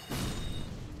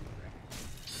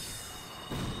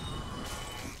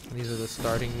 These are the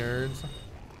starting nerds.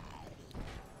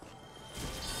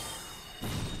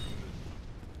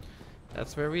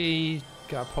 That's where we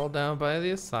got pulled down by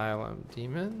the asylum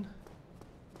demon.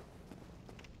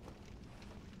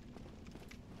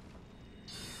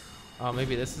 Oh,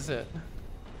 maybe this is it.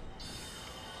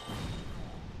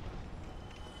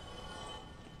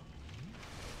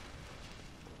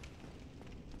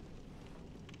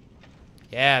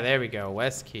 Yeah, there we go.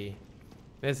 West Key.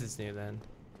 This is new then.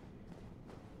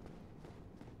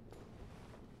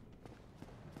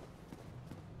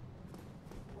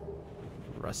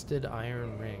 Rusted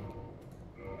iron ring.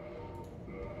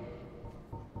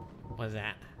 What's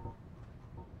that?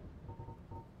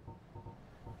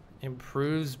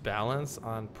 Improves balance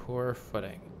on poor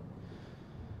footing.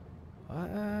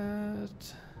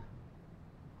 What?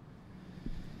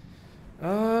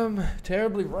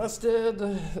 Terribly rusted.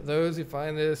 Those who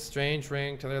find this strange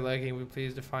ring to their liking will be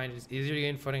pleased to find it is easier to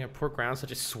gain footing on poor ground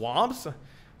such as swamps.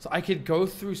 So I could go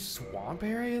through swamp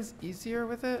areas easier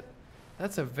with it?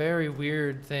 That's a very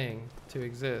weird thing to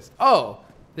exist. Oh,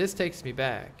 this takes me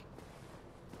back.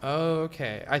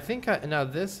 Okay, I think now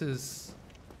this is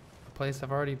a place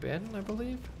I've already been, I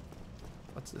believe.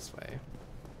 What's this way?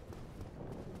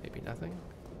 Maybe nothing?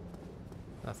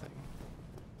 Nothing.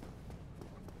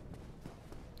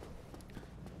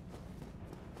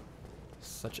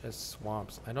 Such as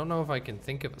swamps. I don't know if I can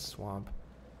think of a swamp.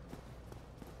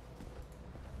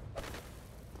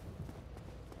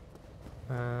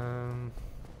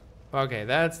 Okay,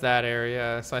 that's that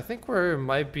area. So I think we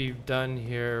might be done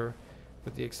here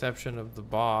with the exception of the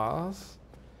boss.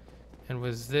 And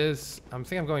was this... I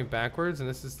think I'm going backwards and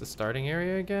this is the starting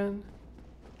area again?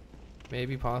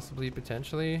 Maybe, possibly,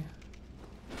 potentially.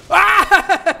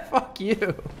 Ah! Fuck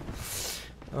you!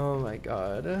 Oh my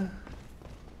god.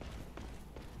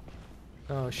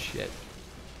 Oh shit.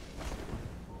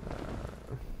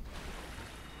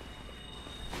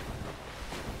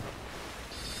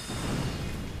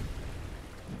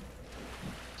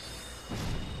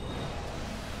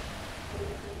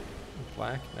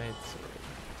 Black Knight Sword.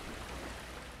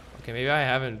 Okay, maybe I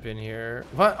haven't been here.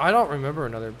 What? I don't remember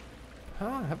another...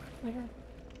 Huh? Have I been here?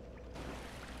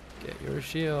 Get your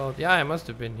shield. Yeah, I must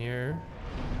have been here.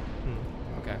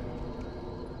 Okay.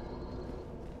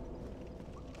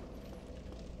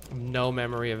 No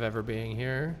memory of ever being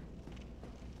here.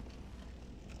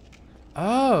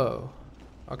 Oh.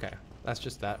 Okay. That's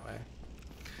just that way.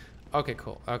 Okay,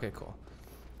 cool. Okay, cool.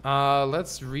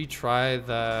 Let's retry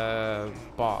the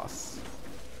boss.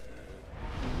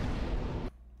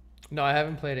 No, I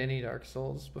haven't played any Dark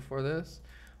Souls before this.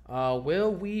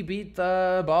 Will we beat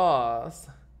the boss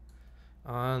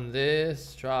on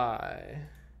this try?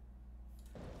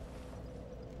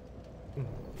 I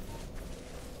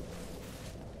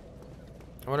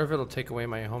wonder if it'll take away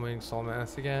my homing soul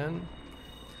mass again.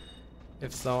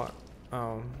 If so,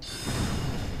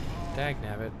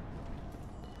 dagnabbit.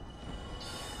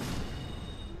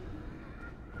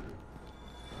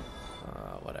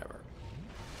 Whatever.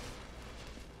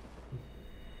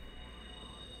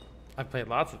 I've played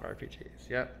lots of RPGs.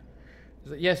 Yep.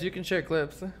 Yes, you can share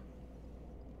clips.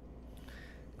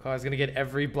 Kawhi's gonna get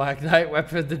every Black Knight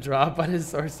weapon to drop on his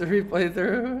sorcery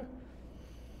playthrough.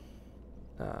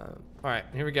 Alright,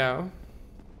 here we go.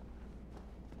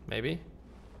 Maybe?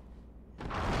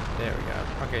 There we go.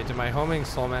 Okay, do my homing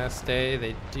soul mass stay?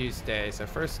 They do stay. So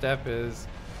first step is...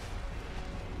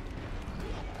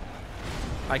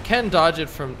 I can dodge it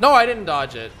from... No, I didn't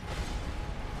dodge it.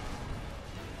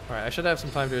 Alright, I should have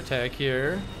some time to attack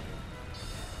here.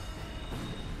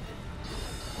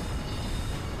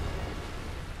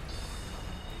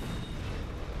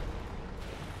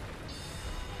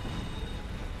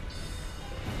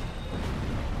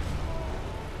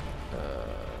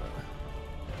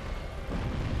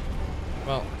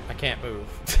 Well, I can't move.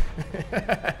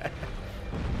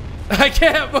 I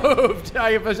can't move.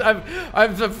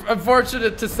 I'm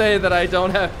fortunate to say that I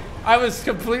don't have... I was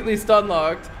completely stun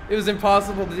locked. It was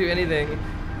impossible to do anything.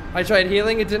 I tried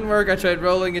healing, it didn't work. I tried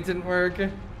rolling, it didn't work.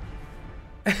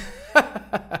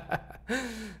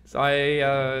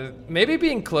 So maybe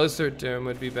being closer to him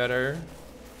would be better.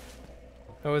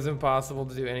 It was impossible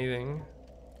to do anything.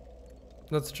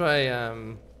 Let's try,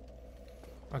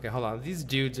 okay, hold on. These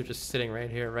dudes are just sitting right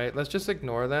here, right? Let's just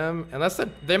ignore them. Unless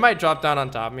they might drop down on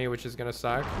top of me, which is gonna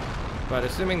suck. But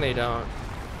assuming they don't.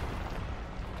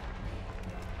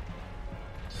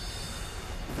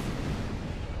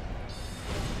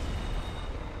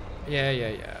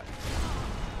 Yeah.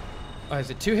 Oh, is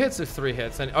it 2 hits or 3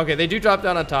 hits? And okay, they do drop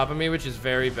down on top of me, which is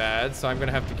very bad. So I'm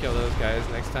gonna have to kill those guys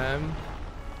next time.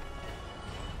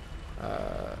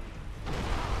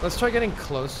 Let's try getting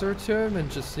closer to him and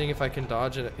just seeing if I can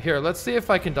dodge it. Here, let's see if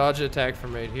I can dodge an attack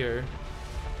from right here.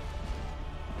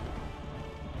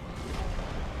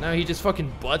 No, he just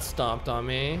fucking butt stomped on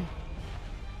me.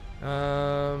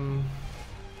 I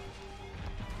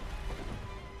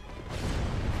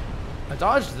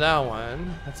dodged that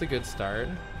one. That's a good start.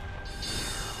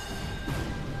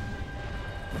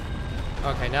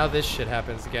 Okay, now this shit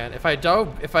happens again. If I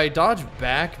dodge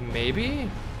back, maybe?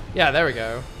 Yeah, there we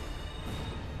go.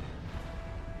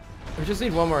 We just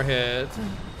need one more hit.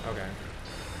 Okay.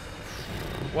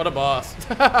 What a boss.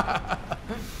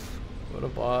 What a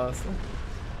boss.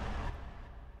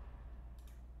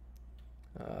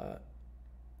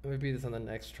 Let me beat this on the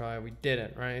next try. We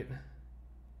didn't, right?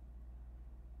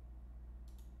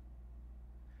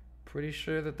 Pretty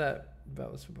sure that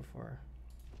was from before.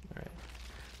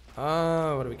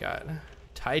 Alright. What do we got?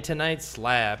 Titanite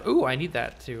slab. Ooh, I need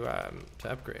that to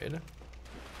upgrade.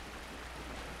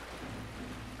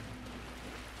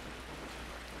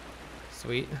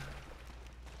 Sweet.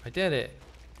 I did it.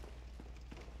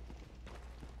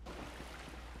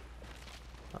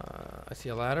 I see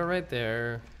a ladder right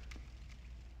there.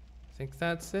 I think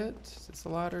that's it. Is this a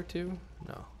ladder too?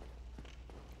 No.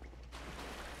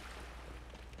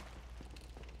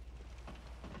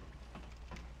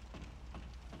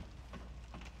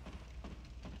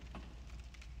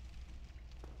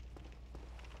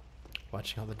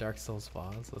 Watching all the Dark Souls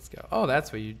VODs. Let's go. Oh,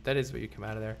 that is where you come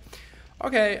out of there.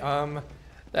 Okay,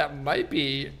 that might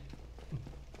be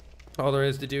all there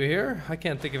is to do here. I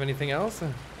can't think of anything else.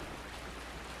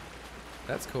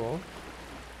 That's cool.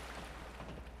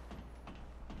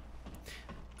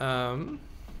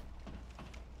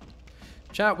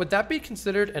 Chat, would that be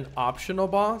considered an optional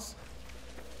boss?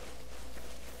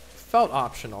 Felt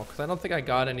optional, because I don't think I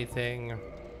got anything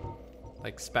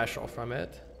like special from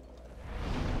it.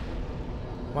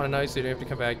 Want to know so you don't have to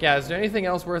come back. Yeah, is there anything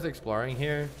else worth exploring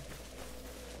here?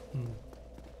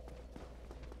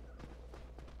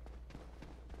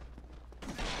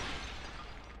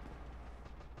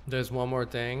 There's one more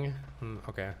thing.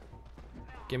 Okay.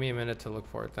 Give me a minute to look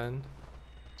for it then.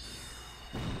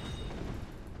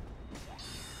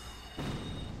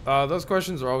 Those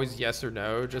questions are always yes or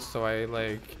no, just so I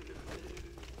like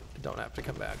don't have to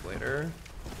come back later.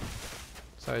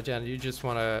 So Jen, you just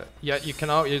want to, yeah, you can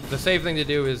all, the safe thing to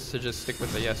do is to just stick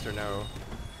with the yes or no.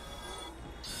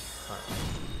 All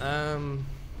right.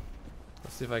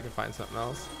 Let's see if I can find something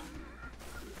else.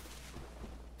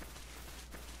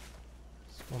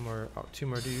 Just one more, oh, 2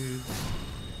 more dudes.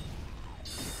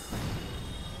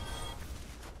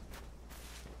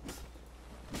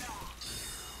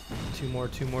 Two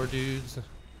more dudes.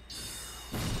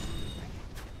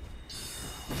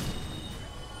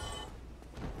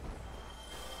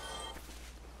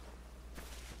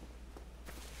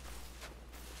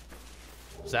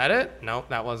 Is that it? Nope,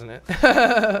 that wasn't it.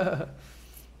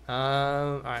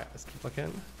 Alright, let's keep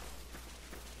looking.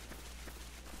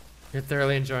 You're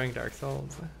thoroughly enjoying Dark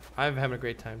Souls. I'm having a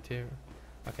great time too.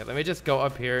 Okay, let me just go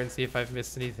up here and see if I've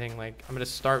missed anything. Like, I'm gonna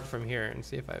start from here and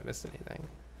see if I've missed anything.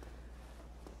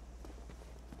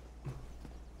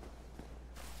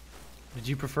 Did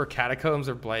you prefer Catacombs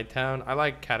or Blighttown? I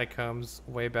like Catacombs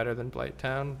way better than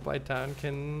Blighttown. Blighttown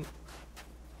can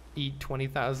eat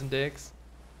 20,000 dicks.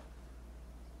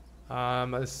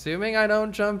 Assuming I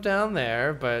don't jump down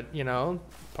there, but, you know,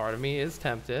 part of me is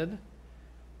tempted.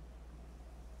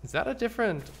 Is that a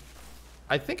different...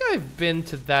 I think I've been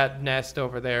to that nest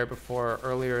over there before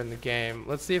earlier in the game.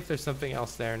 Let's see if there's something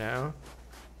else there now.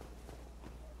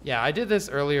 Yeah, I did this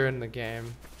earlier in the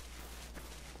game.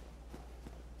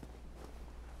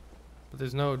 But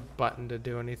there's no button to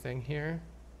do anything here.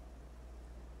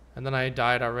 And then I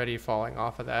died already falling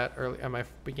off of that early at my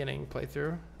beginning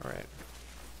playthrough. All right.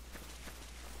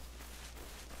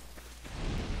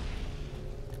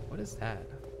 What is that?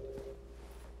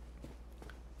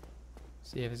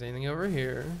 See if there's anything over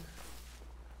here.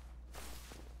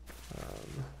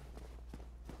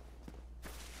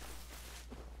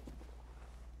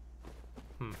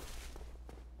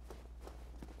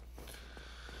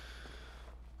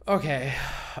 Okay.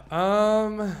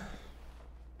 The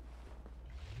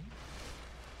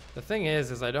thing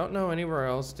is I don't know anywhere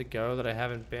else to go that I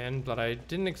haven't been, but I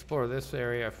didn't explore this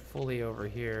area fully over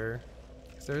here.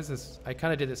 So there's this, I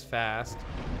kind of did this fast.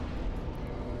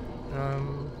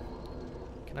 Can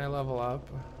I level up?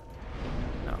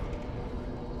 No.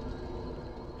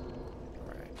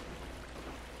 Alright.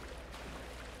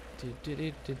 Do.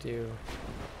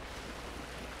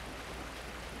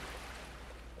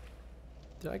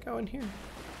 Did I go in here?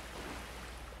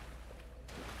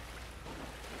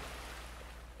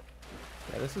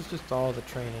 Yeah, this is just all the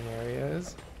training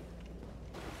areas.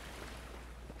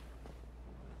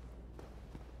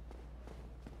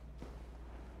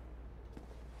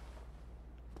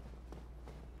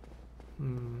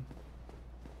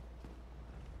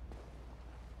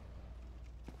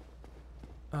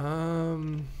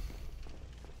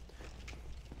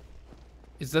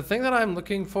 Is the thing that I'm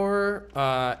looking for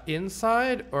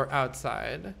inside or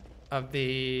outside of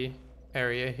the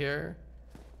area here?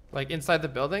 Like inside the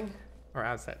building or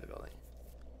outside the building?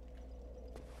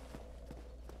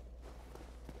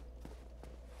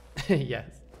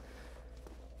 Yes.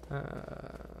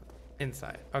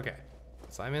 Inside. Okay.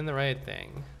 So I'm in the right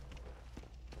thing.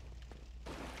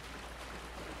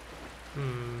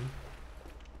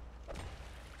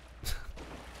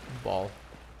 Ball.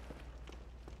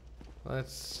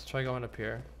 Let's try going up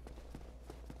here.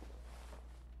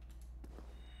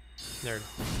 Nerd.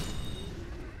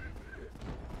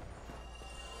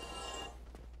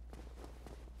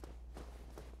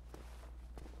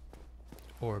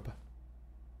 Orb.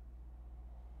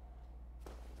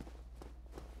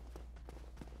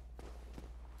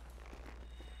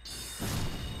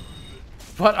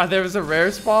 What? There was a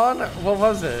rare spawn? What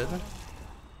was it?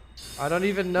 I don't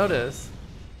even notice.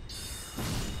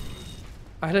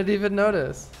 I didn't even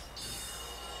notice.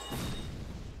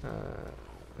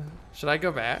 Should I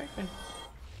go back? I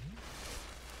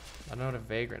don't know what a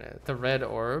vagrant is. The red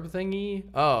orb thingy?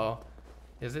 Oh.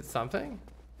 Is it something?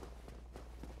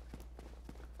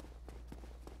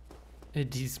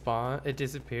 It despawned? It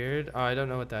disappeared? Oh, I don't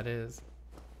know what that is.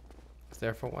 It's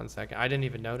there for 1 second. I didn't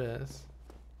even notice.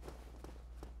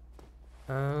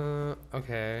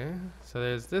 Okay. So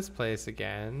there's this place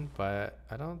again, but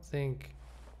I don't think...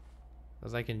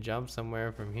 Because I can jump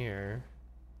somewhere from here.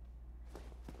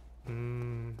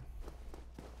 An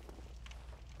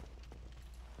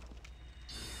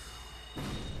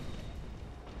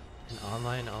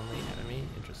online only enemy?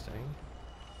 Interesting.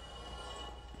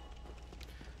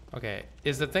 Okay,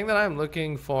 is the thing that I'm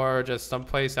looking for just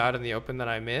someplace out in the open that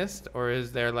I missed? Or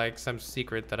is there like some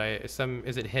secret that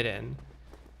is it hidden?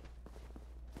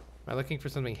 Am I looking for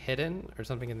something hidden or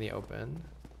something in the open?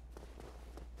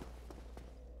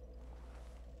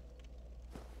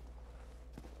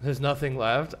 There's nothing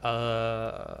left.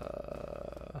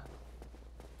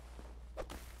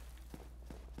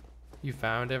 You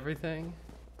found everything?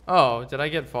 Oh, did I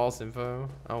get false info?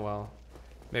 Oh well.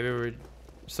 Maybe we're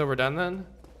done then?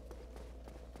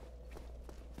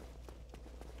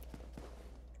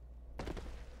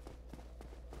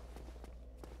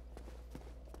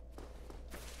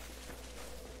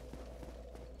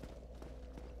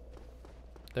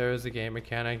 There is a game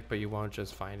mechanic, but you won't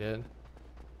just find it.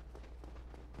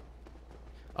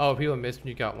 Oh, people missed when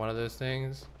you got one of those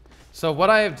things. So what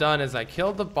I have done is I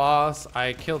killed the boss.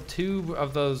 I killed 2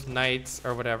 of those knights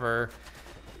or whatever.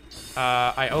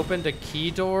 I opened a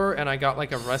key door and I got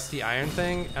like a rusty iron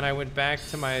thing, and I went back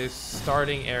to my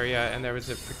starting area and there was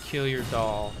a peculiar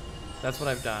doll. That's what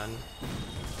I've done.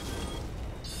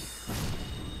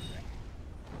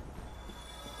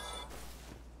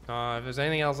 If there's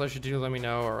anything else I should do, let me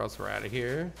know, or else we're out of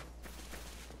here.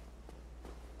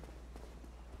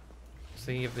 Just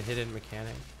thinking of the hidden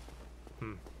mechanic.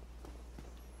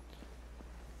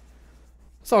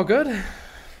 It's all good.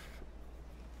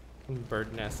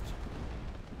 Bird nest.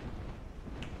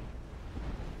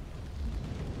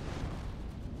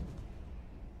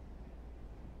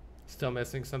 Still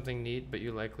missing something neat, but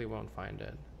you likely won't find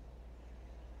it.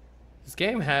 This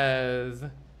game has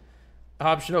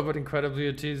optional but incredibly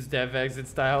obtuse dev exit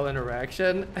style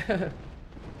interaction.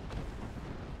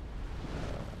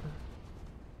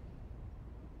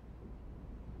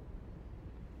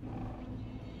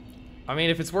 I mean,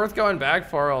 if it's worth going back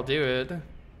for, I'll do it.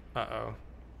 Uh-oh.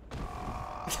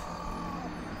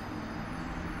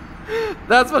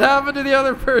 That's what happened to the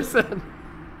other person.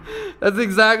 That's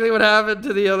exactly what happened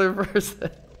to the other person.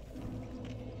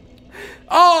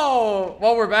 Oh,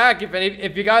 well, we're back.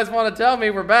 If you guys want to tell me,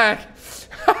 we're back.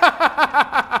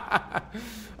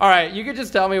 All right, you could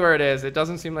just tell me where it is. It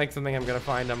doesn't seem like something I'm gonna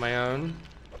find on my own.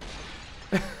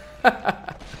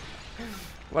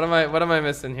 What am I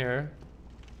missing here?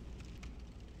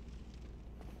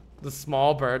 The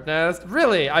small bird nest?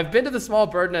 Really? I've been to the small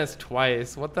bird nest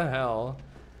twice. What the hell?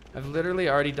 I've literally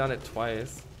already done it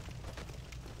twice.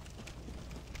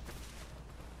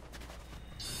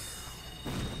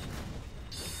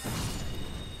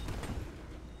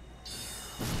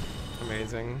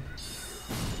 Amazing.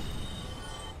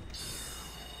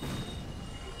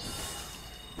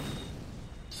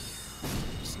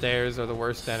 Stairs are the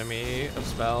worst enemy of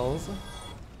spells.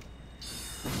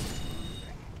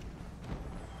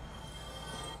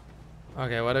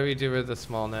 Okay, what do we do with the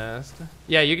small nest?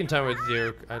 Yeah, you can tell me what to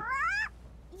do.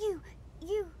 You,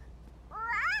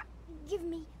 give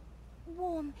me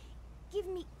warm, give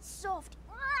me soft.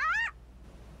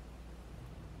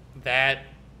 That.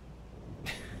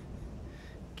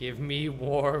 Give me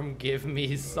warm, give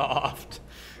me soft.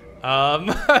 Am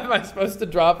I supposed to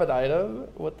drop an item?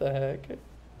 What the heck?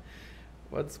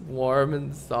 What's warm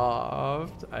and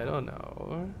soft? I don't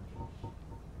know.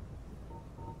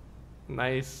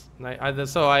 Nice.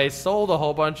 So I sold a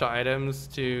whole bunch of items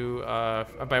to,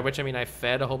 by which I mean I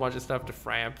fed a whole bunch of stuff to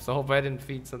Framp, so hopefully I didn't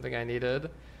feed something I needed.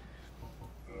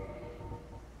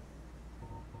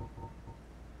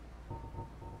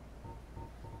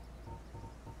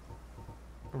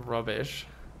 Rubbish.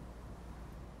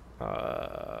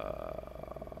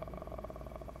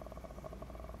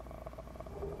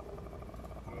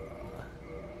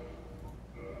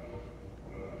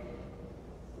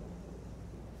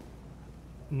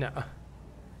 No.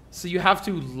 So you have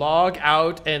to log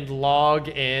out and log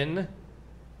in.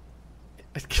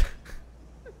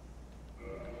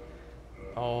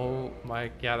 Oh my,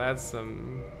 yeah, that's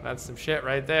some shit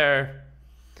right there.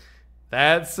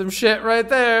 That's some shit right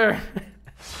there.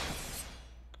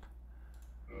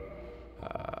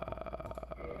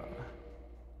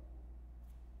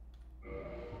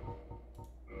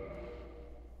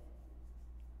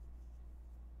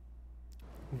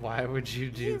 Why would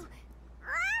you do?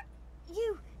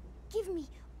 You give me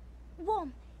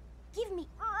warm, give me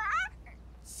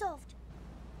soft.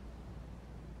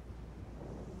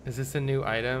 Is this a new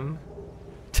item?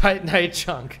 Titanite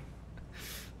chunk.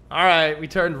 All right, we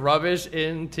turned rubbish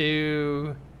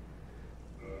into.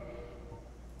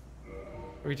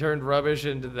 We turned rubbish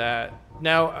into that.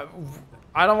 Now,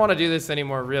 I don't want to do this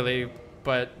anymore, really.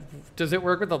 But does it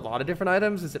work with a lot of different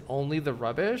items? Is it only the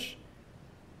rubbish?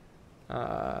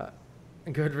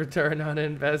 Good return on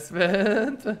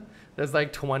investment. There's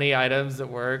like 20 items that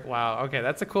work. Wow. Okay,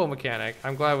 that's a cool mechanic.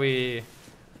 I'm glad we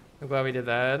did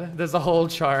that. There's a whole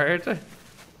chart. All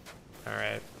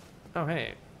right. Oh,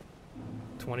 hey.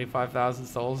 25,000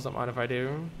 souls. Don't mind if I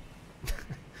do.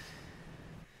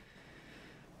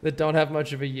 That don't have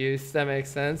much of a use. That makes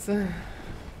sense.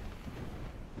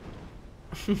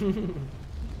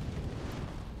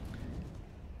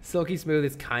 Silky smooth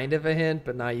is kind of a hint,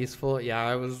 but not useful. Yeah,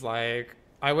 I was like,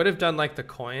 I would have done like the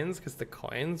coins, because the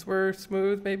coins were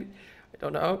smooth, maybe. I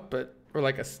don't know, but or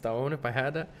like a stone if I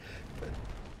had to. But,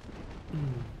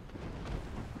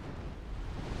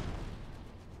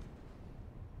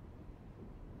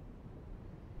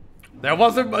 There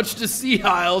wasn't much to see,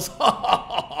 Hiles.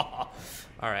 All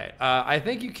right, I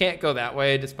think you can't go that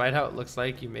way, despite how it looks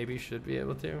like you maybe should be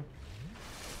able to.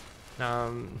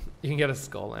 You can get a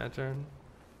skull lantern.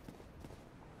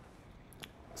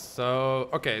 So,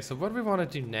 okay, so what do we want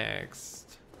to do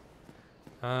next?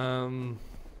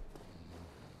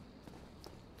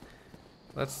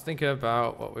 Let's think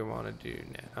about what we want to do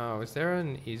now. Oh, is there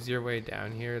an easier way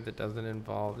down here that doesn't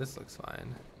involve... This looks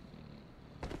fine.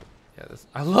 Yeah, this...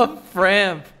 I love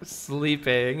Framp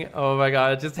sleeping. Oh my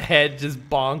god, just head just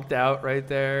bonked out right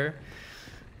there.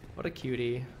 What a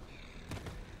cutie.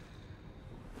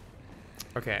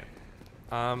 Okay.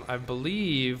 I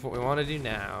believe what we want to do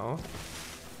now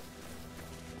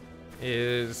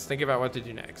is think about what to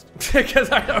do next.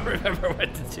 Because I don't remember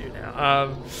what to do now.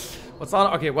 What's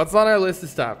on our list of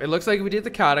stuff? It looks like we did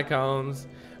the catacombs.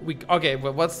 Okay,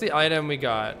 but what's the item we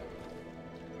got?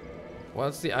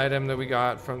 What's the item that we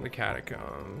got from the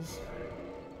catacombs?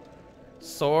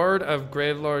 Sword of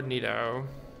Gravelord Nito.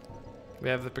 We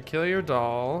have the peculiar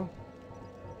doll.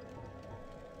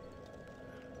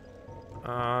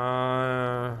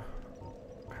 I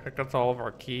think that's all of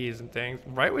our keys and things.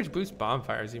 Right, which boosts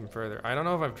bonfires even further. I don't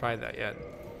know if I've tried that yet.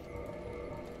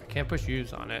 I can't push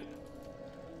use on it.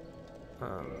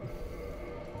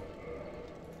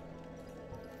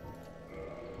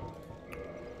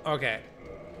 Okay,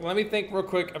 let me think real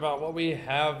quick about what we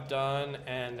have done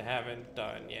and haven't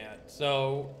done yet.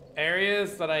 So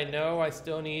areas that I know I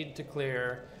still need to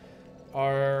clear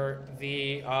are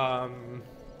the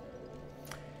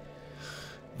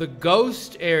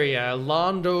ghost area,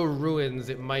 Londo Ruins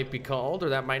it might be called, or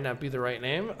that might not be the right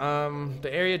name. The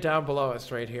area down below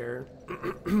us right here.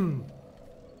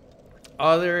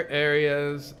 Other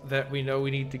areas that we know we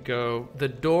need to go. The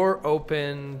door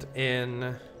opened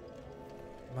in...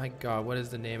 My god, what is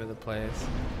the name of the place?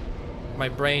 My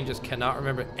brain just cannot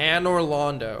remember. Anor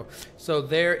Londo. So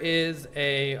there is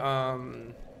a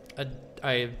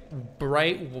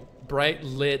bright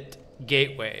lit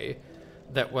gateway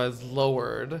that was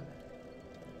lowered.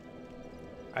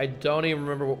 I don't even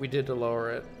remember what we did to lower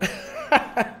it.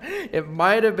 It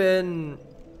might have been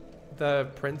the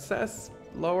princess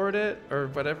lowered it, or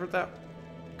whatever that...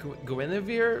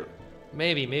 Guinevere?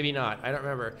 Maybe not. I don't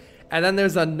remember. And then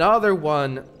there's another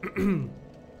one.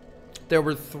 There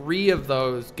were 3 of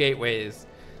those gateways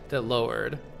that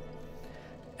lowered.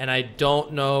 And I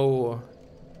don't know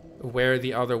where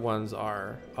the other ones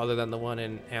are, other than the one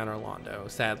in Anor Londo,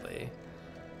 sadly.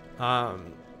 So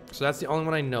that's the only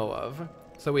one I know of.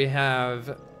 So we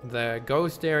have the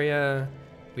ghost area,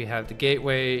 we have the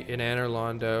gateway in Anor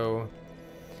Londo,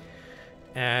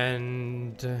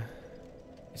 and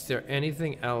is there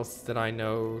anything else that I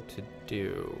know to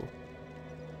do?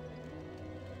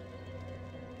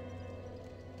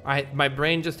 My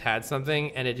brain just had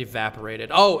something and it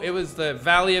evaporated. Oh, it was the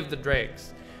Valley of the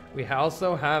Drakes. We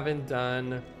also haven't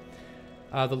done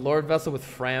the Lord Vessel with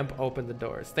Framp opened the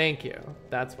doors. Thank you.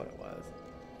 That's what it was.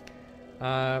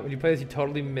 When you play this, you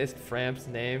totally missed Framp's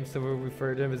name, so we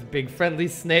refer to him as Big Friendly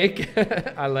Snake.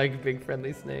 I like Big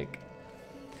Friendly Snake.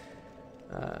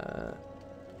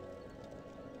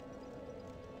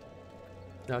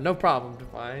 No problem,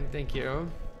 Divine. Thank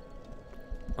you.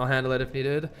 I'll handle it if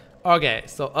needed. Okay,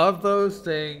 so of those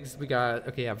things, we got,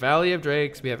 okay, yeah, Valley of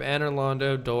Drakes, we have Anor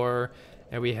Londo, door,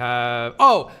 and we have,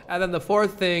 oh, and then the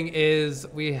 4th thing is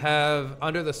we have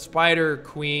under the Spider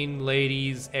Queen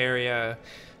ladies area,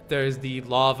 there's the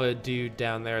lava dude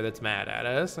down there that's mad at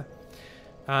us.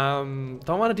 Don't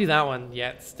want to do that one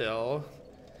yet still.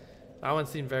 That one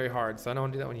seemed very hard, so I don't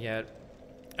want to do that one yet.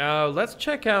 Let's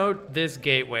check out this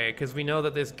gateway, because we know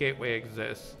that this gateway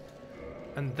exists.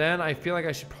 And then I feel like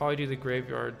I should probably do the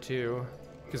graveyard too.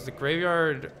 Because the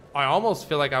graveyard, I almost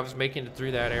feel like I was making it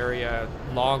through that area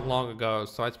long ago.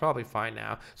 So it's probably fine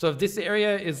now. So if this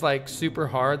area is like super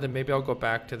hard, then maybe I'll go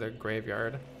back to the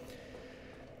graveyard.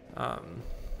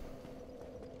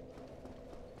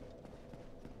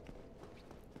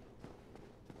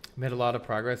 Made a lot of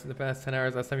progress in the past 10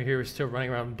 hours. Last time you were here, we were still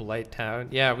running around Blight Town.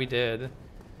 Yeah, we did.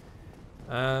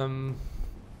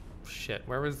 Shit,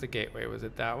 where was the gateway? Was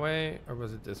it that way or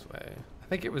was it this way? I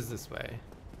think it was this way.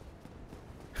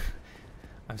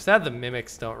 I'm sad the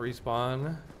mimics don't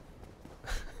respawn.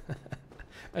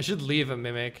 I should leave a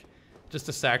mimic just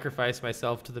to sacrifice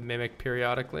myself to the mimic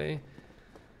periodically.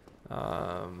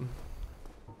 I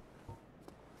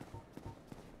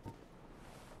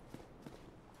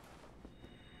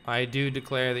do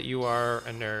declare that you are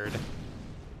a nerd.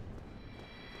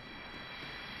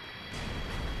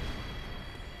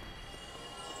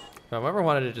 If I've ever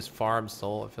wanted to just farm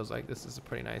soul, it feels like this is a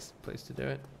pretty nice place to do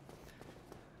it.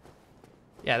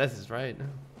 Yeah, this is right.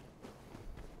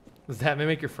 Was that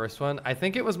mimic your first one? I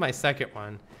think it was my second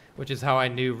one, which is how I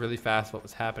knew really fast what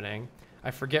was happening.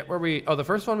 I forget where we... Oh, the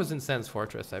first one was in Sen's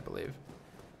Fortress, I believe.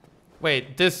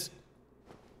 Wait, this...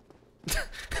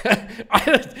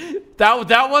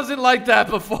 that wasn't like that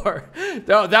before.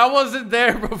 No, that wasn't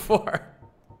there before.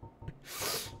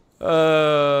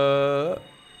 Hello,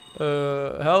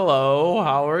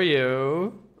 how are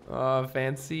you?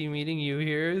 Fancy meeting you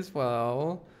here as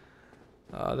well.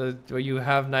 You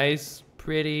have nice,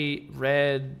 pretty,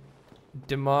 red,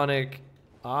 demonic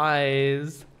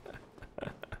eyes.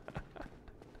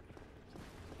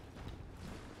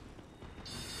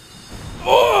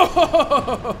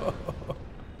 Oh!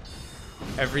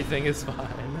 Everything is fine.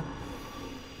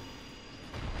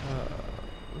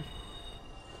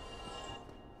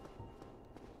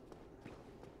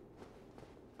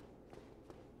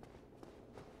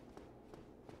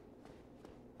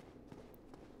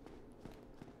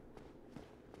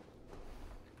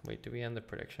 Wait, do we end the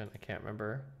prediction? I can't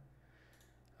remember.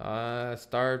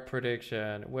 Start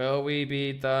prediction. Will we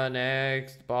beat the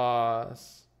next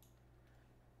boss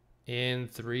in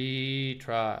 3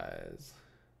 tries?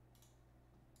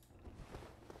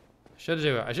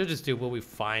 I should just do will we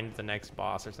find the next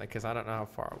boss or something, because I don't know how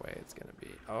far away it's gonna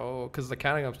be. Oh, because the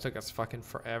counting ups took us fucking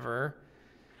forever.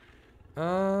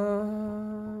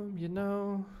 You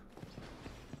know.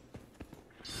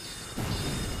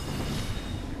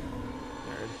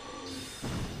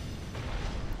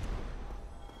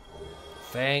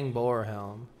 Fang boar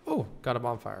helm. Oh, got a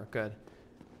bonfire. Good.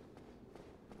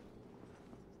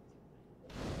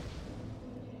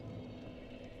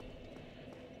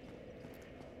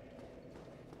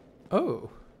 Oh.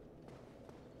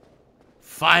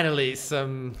 Finally,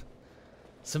 some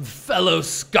fellow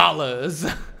scholars.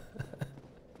 All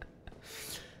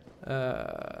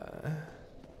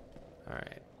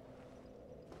right.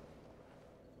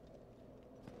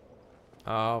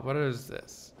 What is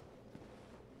this?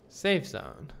 Safe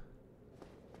zone.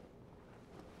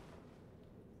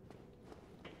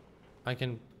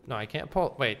 No, I can't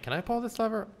pull. Wait, can I pull this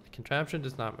lever? The contraption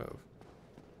does not move.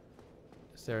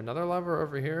 Is there another lever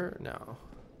over here? No.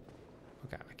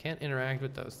 Okay, I can't interact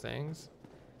with those things.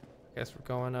 I guess we're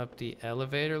going up the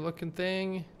elevator looking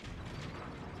thing.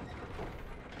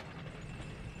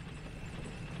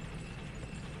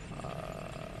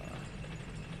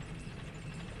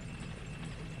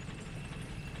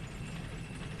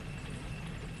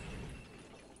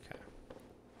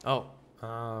 Oh,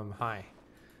 hi.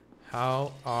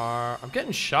 I'm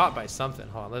getting shot by something.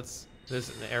 Hold on, there's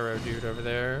an arrow dude over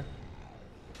there.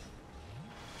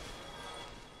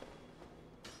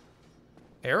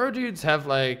 Arrow dudes have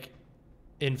like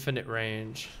infinite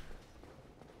range.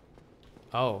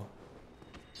 Oh.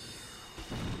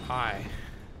 Hi.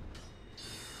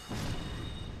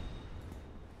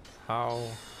 How?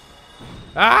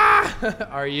 Ah!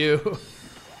 Are you?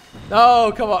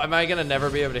 No, come on. Am I gonna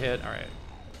never be able to hit? All right.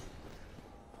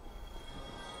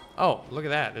 Oh, look at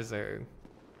that. There's a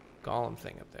golem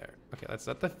thing up there. Okay, let's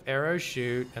let the arrow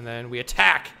shoot, and then we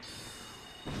attack.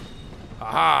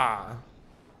 Aha!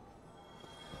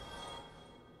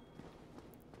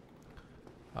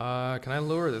 Can I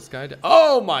lure this guy down?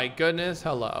 Oh my goodness,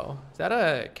 hello. Is that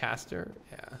a caster?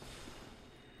 Yeah.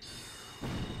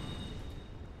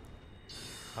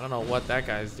 I don't know what that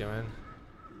guy's doing.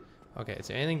 Okay, is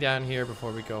there anything down here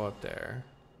before we go up there?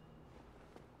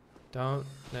 Don't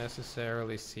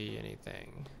necessarily see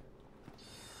anything.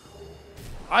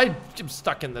 I'm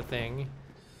stuck in the thing.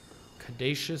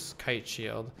 Caduceus kite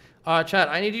shield. Chat,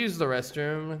 I need to use the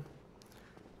restroom.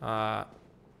 I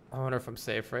wonder if I'm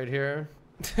safe right here.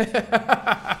 If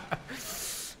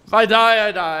I die,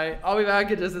 I die. I'll be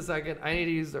back in just a second. I need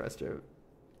to use the restroom.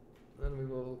 Then we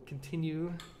will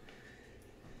continue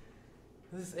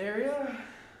this area.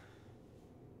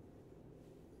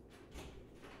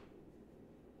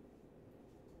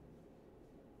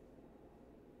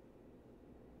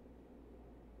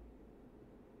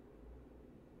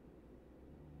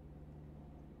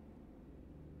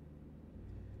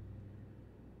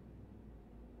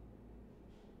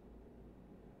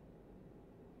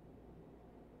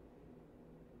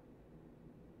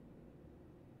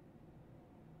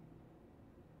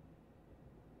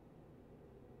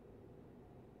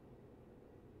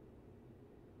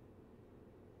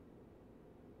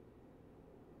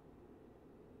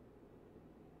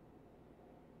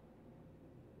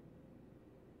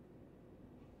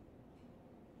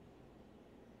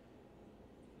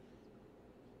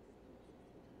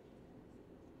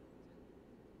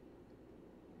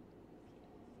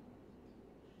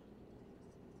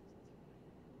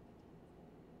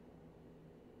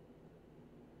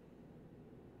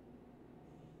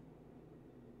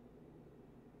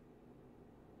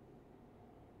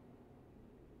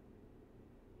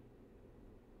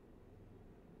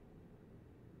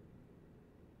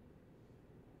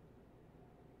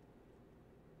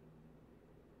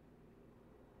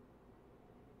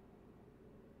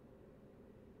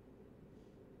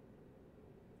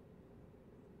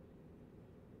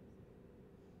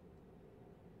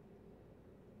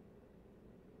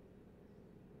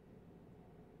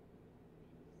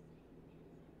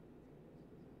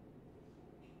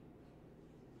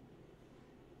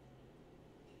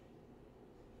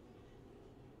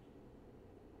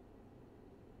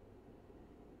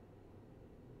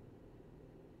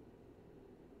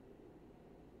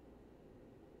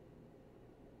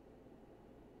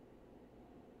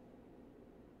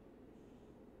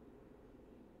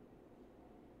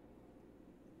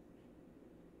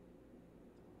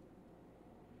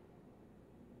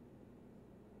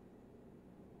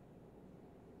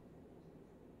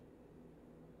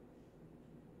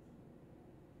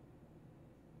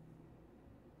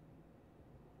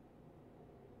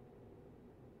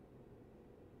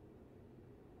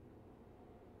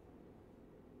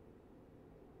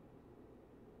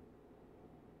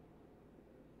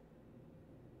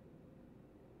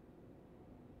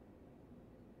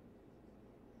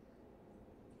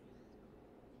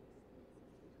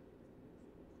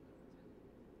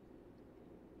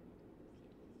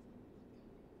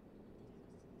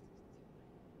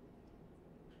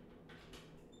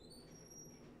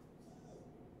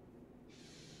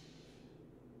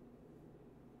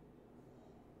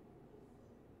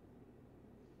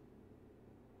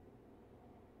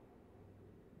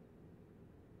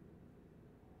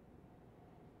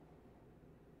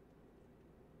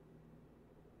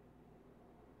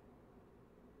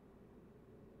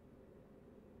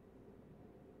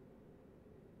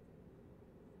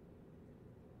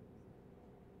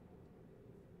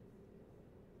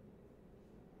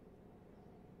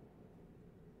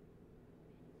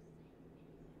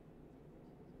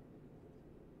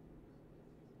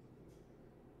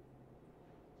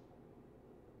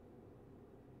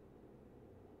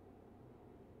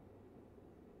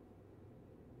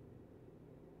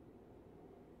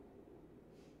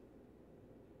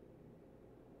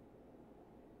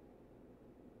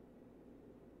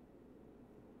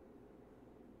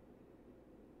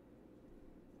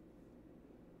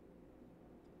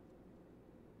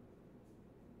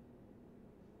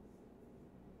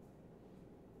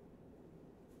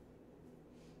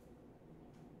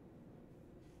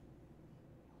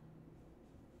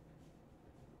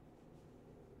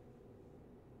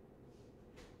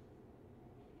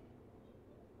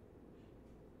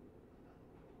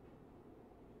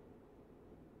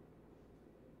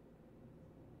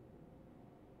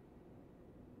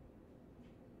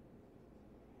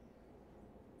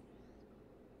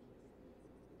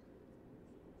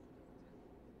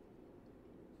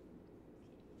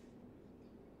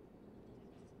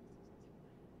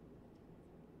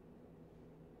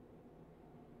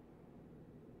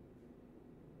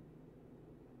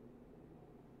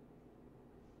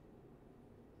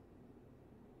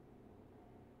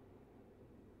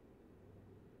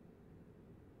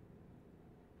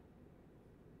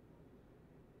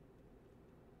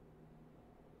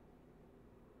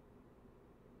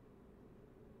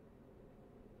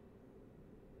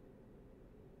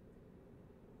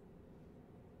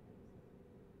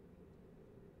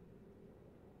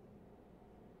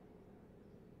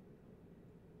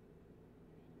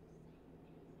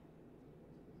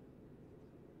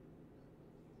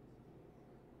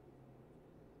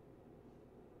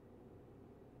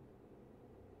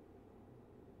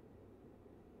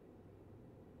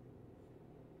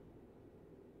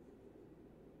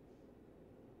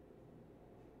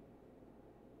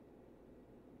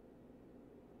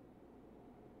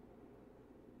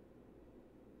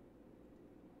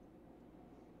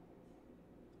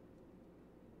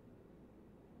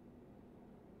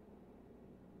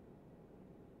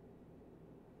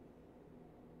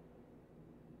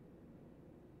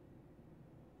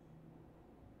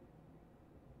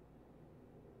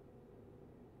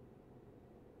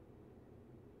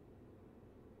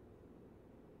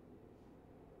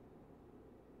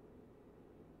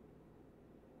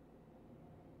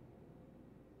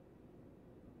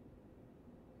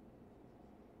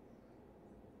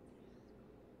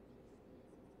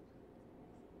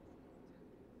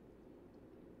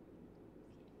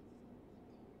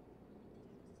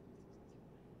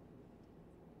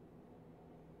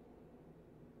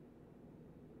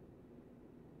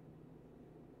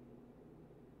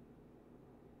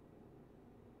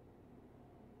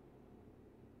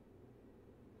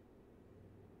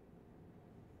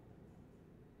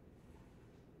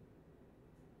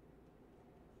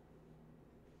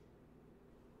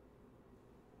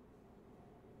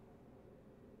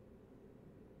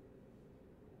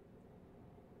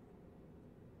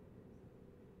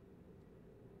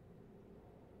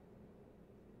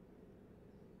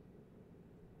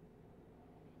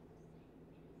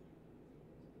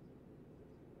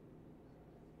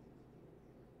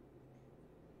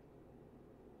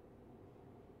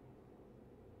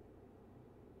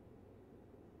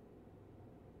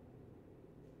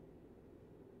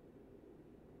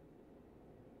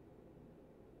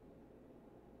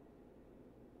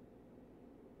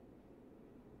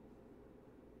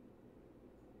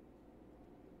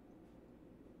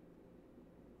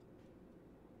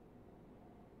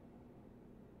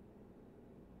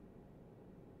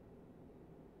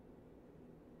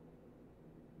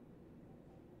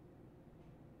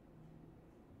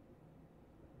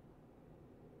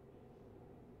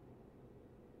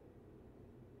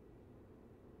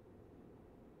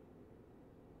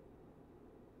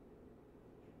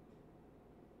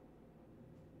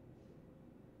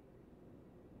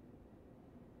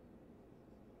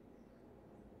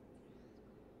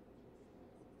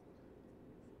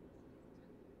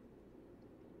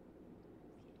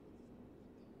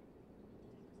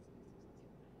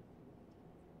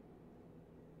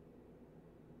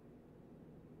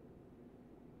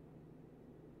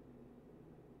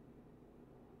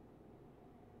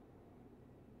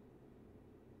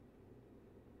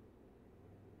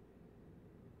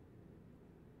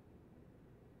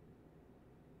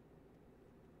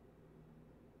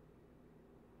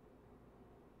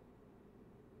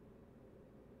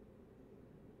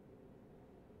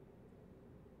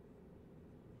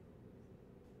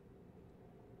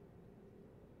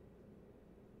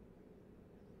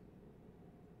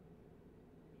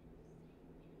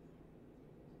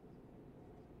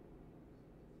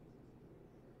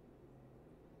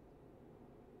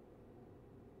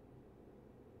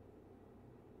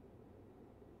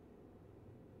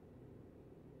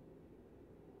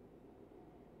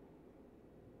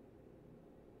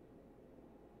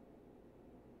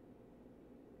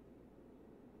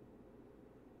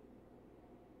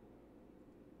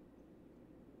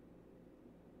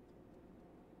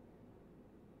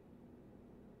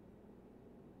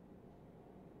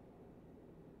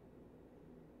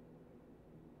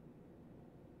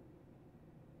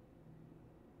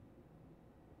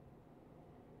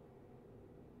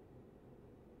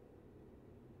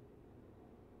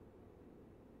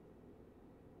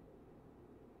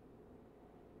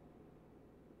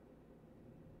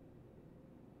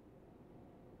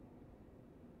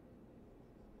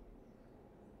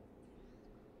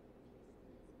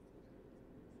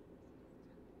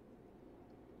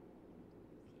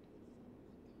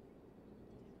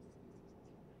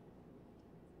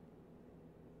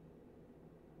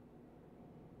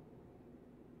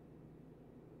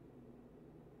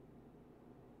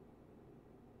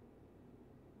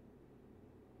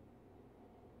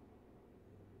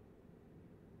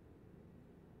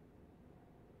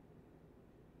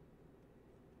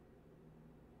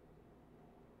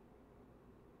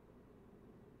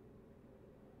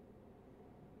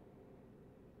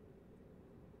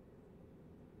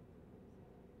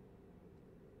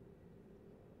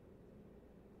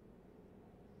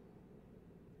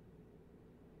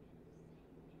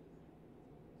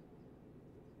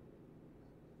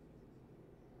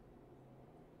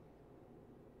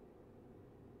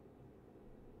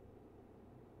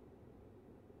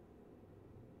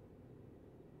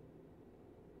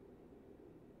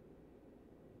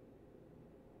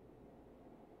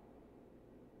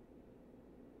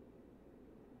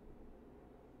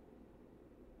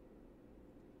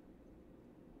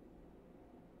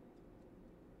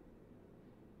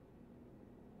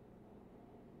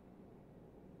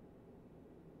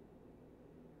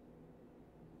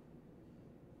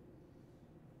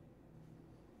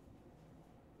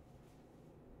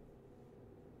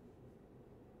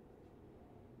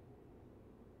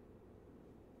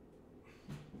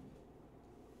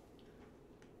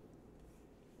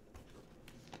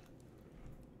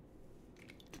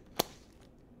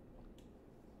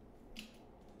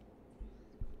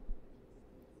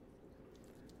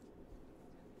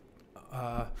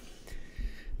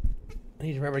 I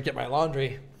need to remember to get my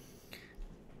laundry.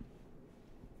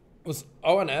 Was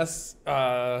ONS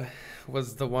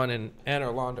was the one in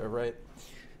Anor Londo, right?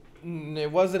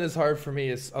 It wasn't as hard for me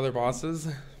as other bosses.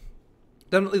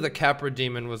 Definitely the Capra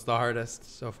Demon was the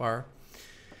hardest so far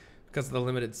because of the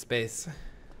limited space.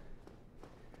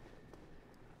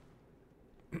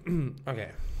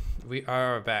 Okay, we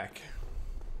are back.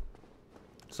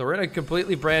 So we're in a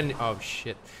completely brand new, oh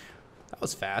shit, that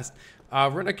was fast.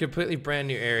 We're in a completely brand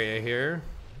new area here.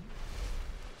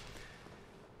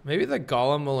 Maybe the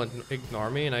golem will ignore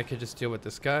me and I could just deal with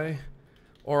this guy.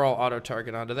 Or I'll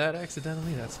auto-target onto that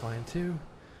accidentally, that's fine too.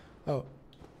 Oh,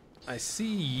 I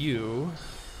see you.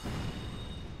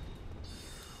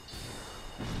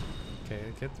 Okay,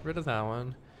 get rid of that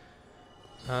one.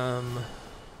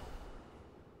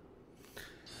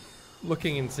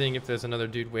 Looking and seeing if there's another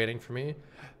dude waiting for me.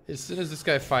 As soon as this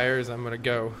guy fires, I'm gonna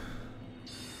go.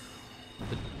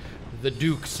 The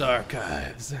Duke's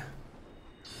Archives.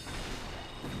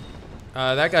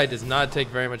 That guy does not take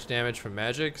very much damage from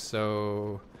magic,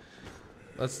 so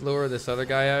let's lure this other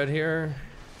guy out here.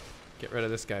 Get rid of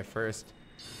this guy first.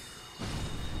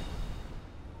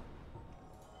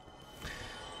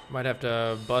 Might have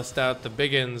to bust out the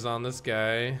biggins on this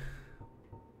guy.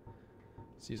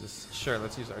 Let's use this. Sure,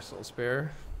 let's use our soul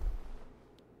spare.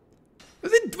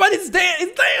 But it's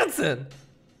dancing!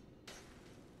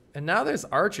 And now there's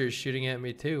archers shooting at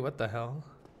me too. What the hell?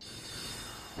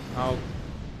 Oh,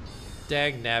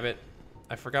 dag nabbit.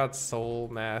 I forgot Soul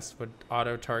Mass would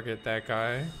auto-target that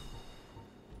guy.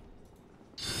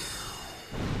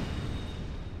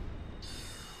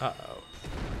 Uh-oh.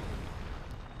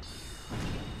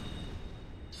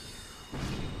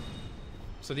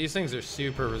 So these things are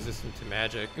super resistant to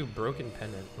magic. Ooh, broken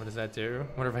pendant. What does that do?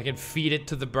 Wonder if I can feed it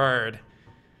to the bird.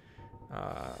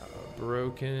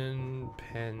 Broken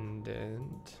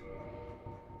pendant.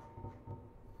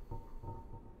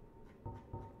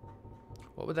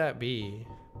 What would that be?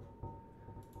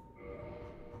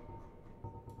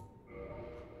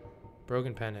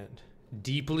 Broken pendant.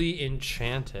 Deeply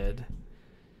enchanted.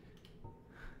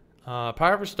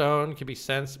 Powerful stone can be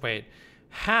sensed. Wait.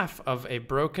 Half of a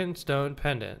broken stone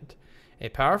pendant. A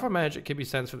powerful magic can be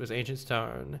sensed from this ancient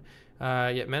stone.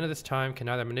 Yet men of this time can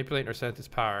neither manipulate nor sense its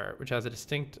power, which has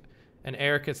an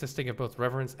air consisting of both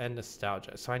reverence and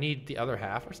nostalgia. So I need the other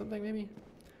half or something, maybe?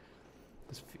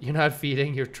 You're not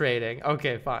feeding, you're trading.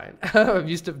 Okay, fine. I'm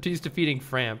used to feeding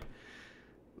Framp.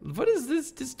 What is this?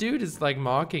 This dude is like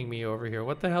mocking me over here.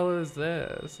 What the hell is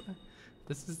this?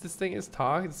 This thing is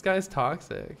toxic. This guy's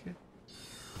toxic.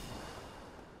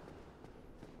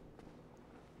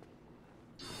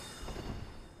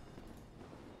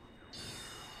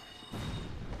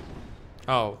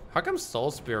 Oh, how come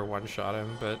Soul Spear one-shot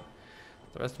him, but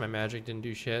the rest of my magic didn't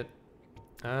do shit?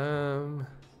 Right.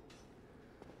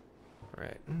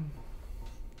 I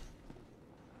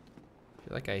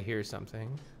feel like I hear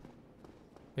something.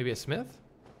 Maybe a smith?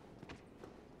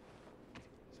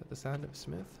 Is that the sound of a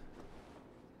smith?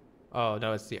 Oh,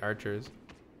 no, it's the archers.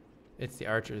 It's the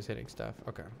archers hitting stuff.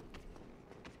 Okay.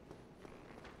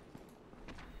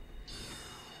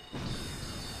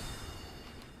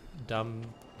 Dumb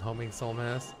homing soul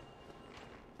mass.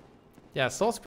 Yeah, Soul Spear